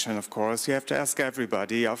participation, of course. You have to ask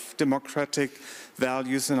everybody, of democratic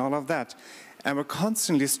values and all of that. And we're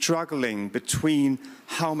constantly struggling between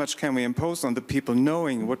how much can we impose on the people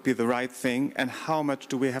knowing what would be the right thing and how much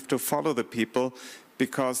do we have to follow the people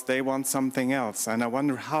because they want something else. And I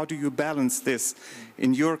wonder, how do you balance this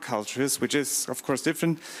in your cultures, which is, of course,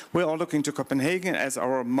 different? We're all looking to Copenhagen as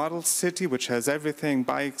our model city, which has everything,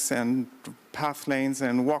 bikes and path lanes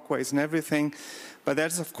and walkways and everything. But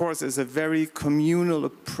that, of course, is a very communal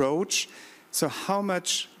approach. So how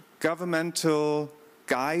much governmental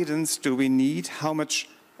guidance do we need? How much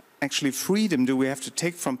actually freedom do we have to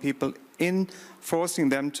take from people in forcing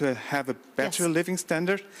them to have a better living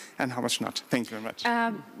standard, and how much not? Thank you very much.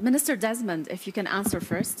 Minister Desmond, if you can answer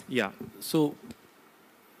first. Yeah, so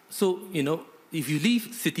you know, if you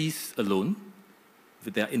leave cities alone,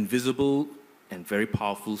 there are invisible and very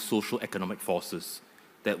powerful social economic forces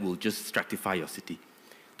that will just stratify your city.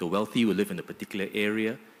 The wealthy will live in a particular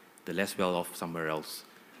area, the less well-off somewhere else.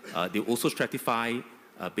 They also stratify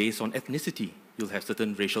based on ethnicity. You'll have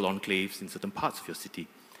certain racial enclaves in certain parts of your city.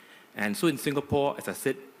 And so in Singapore, as I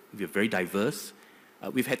said, we're very diverse.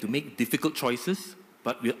 We've had to make difficult choices,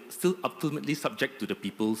 but we're still ultimately subject to the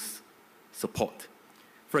people's support.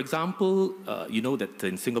 For example, you know that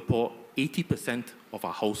in Singapore, 80% of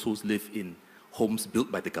our households live in homes built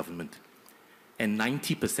by the government. And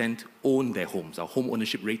 90% own their homes. Our home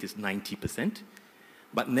ownership rate is 90%.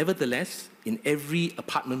 But nevertheless, in every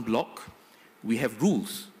apartment block, we have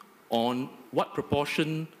rules on what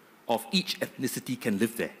proportion of each ethnicity can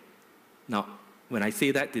live there. Now, when I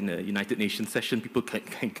say that in a United Nations session, people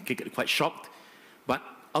can get quite shocked. But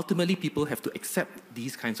ultimately, people have to accept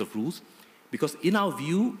these kinds of rules because in our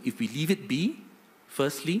view, if we leave it be,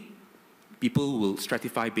 firstly, people will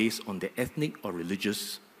stratify based on their ethnic or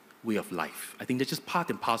religious way of life. I think they're just part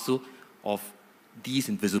and parcel of these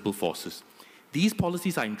invisible forces. These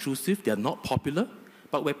policies are intrusive, they're not popular,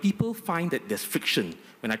 but where people find that there's friction,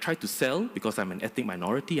 when I try to sell because I'm an ethnic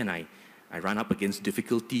minority and I run up against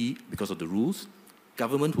difficulty because of the rules,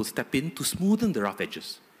 government will step in to smoothen the rough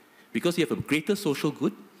edges. Because you have a greater social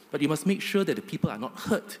good, but you must make sure that the people are not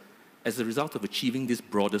hurt as a result of achieving these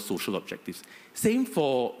broader social objectives. Same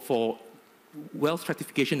for wealth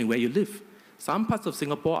stratification in where you live. Some parts of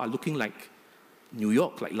Singapore are looking like New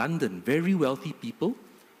York, like London, very wealthy people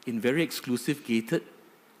in very exclusive gated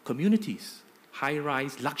communities,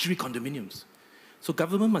 high-rise luxury condominiums. So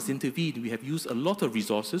government must intervene. We have used a lot of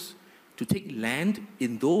resources to take land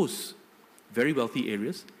in those very wealthy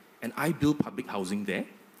areas, and I build public housing there,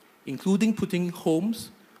 including putting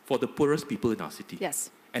homes for the poorest people in our city.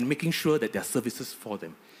 Yes. And making sure that there are services for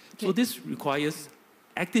them. Okay. So this requires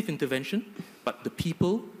active intervention, but the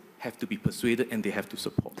people have to be persuaded and they have to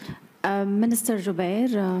support. Minister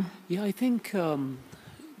Jubeir. Yeah, I think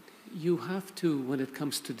you have to, when it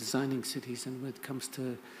comes to designing cities and when it comes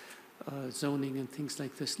to zoning and things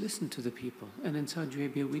like this, listen to the people. And in Saudi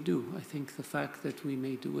Arabia, we do. I think the fact that we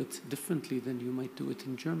may do it differently than you might do it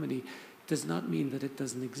in Germany does not mean that it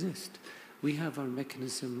doesn't exist. We have our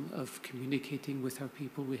mechanism of communicating with our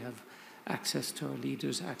people. We have access to our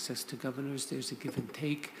leaders, access to governors. There's a give and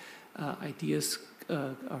take. Ideas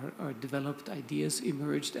are developed, ideas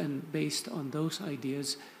emerged, and based on those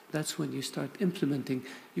ideas, that's when you start implementing.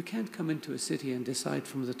 You can't come into a city and decide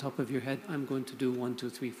from the top of your head, I'm going to do 1, 2,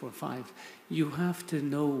 3, 4, 5. You have to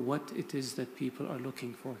know what it is that people are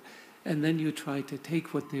looking for. And then you try to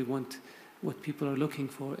take what they want, what people are looking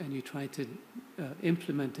for, and you try to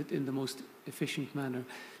implement it in the most efficient manner.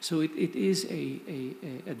 So it is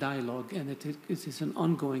a dialogue, and it is an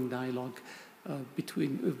ongoing dialogue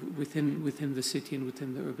within the city and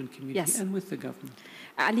within the urban community and with the government.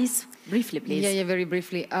 Alice, briefly, please. Yeah, very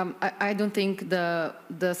briefly. I don't think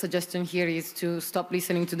the suggestion here is to stop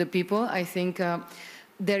listening to the people. I think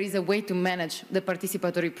there is a way to manage the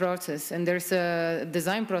participatory process, and there's a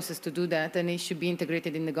design process to do that, and it should be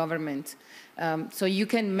integrated in the government. So you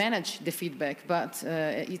can manage the feedback, but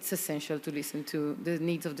it's essential to listen to the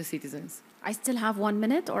needs of the citizens. I still have 1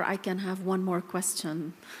 minute, or I can have one more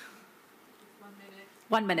question. 1 minute.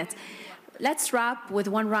 1 minute. Let's wrap with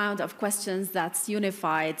one round of questions that's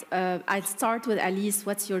unified. I'll start with Alice.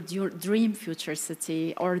 What's your dream future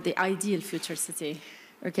city, or the ideal future city?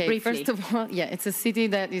 Okay, Briefly. First of all, yeah, it's a city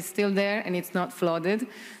that is still there and it's not flooded,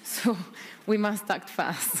 so we must act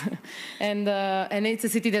fast. And it's a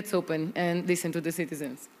city that's open and listen to the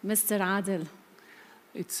citizens. Mr. Adel.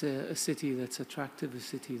 It's a city that's attractive, a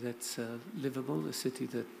city that's livable, a city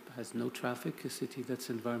that has no traffic, a city that's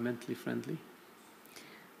environmentally friendly.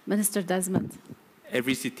 Minister Desmond.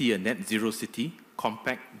 Every city a net zero city,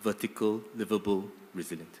 compact, vertical, livable,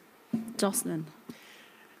 resilient. Jocelyn.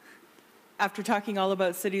 After talking all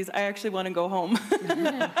about cities, I actually want to go home.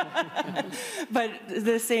 But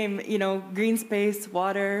the same, you know, green space,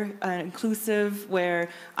 water, inclusive, where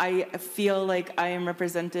I feel like I am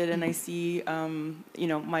represented and I see, you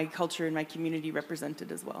know, my culture and my community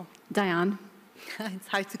represented as well. Diane. It's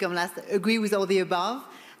hard to come last. Agree with all the above.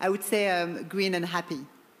 I would say green and happy.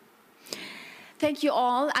 Thank you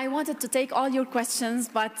all. I wanted to take all your questions,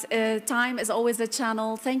 but time is always a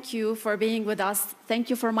channel. Thank you for being with us. Thank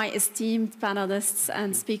you for my esteemed panelists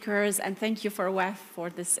and speakers, and thank you for WEF for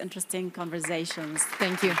this interesting conversations.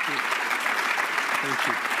 Thank you. Thank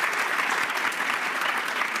you.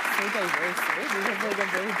 So diverse, right? We have like a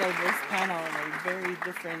very diverse panel and a very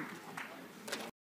different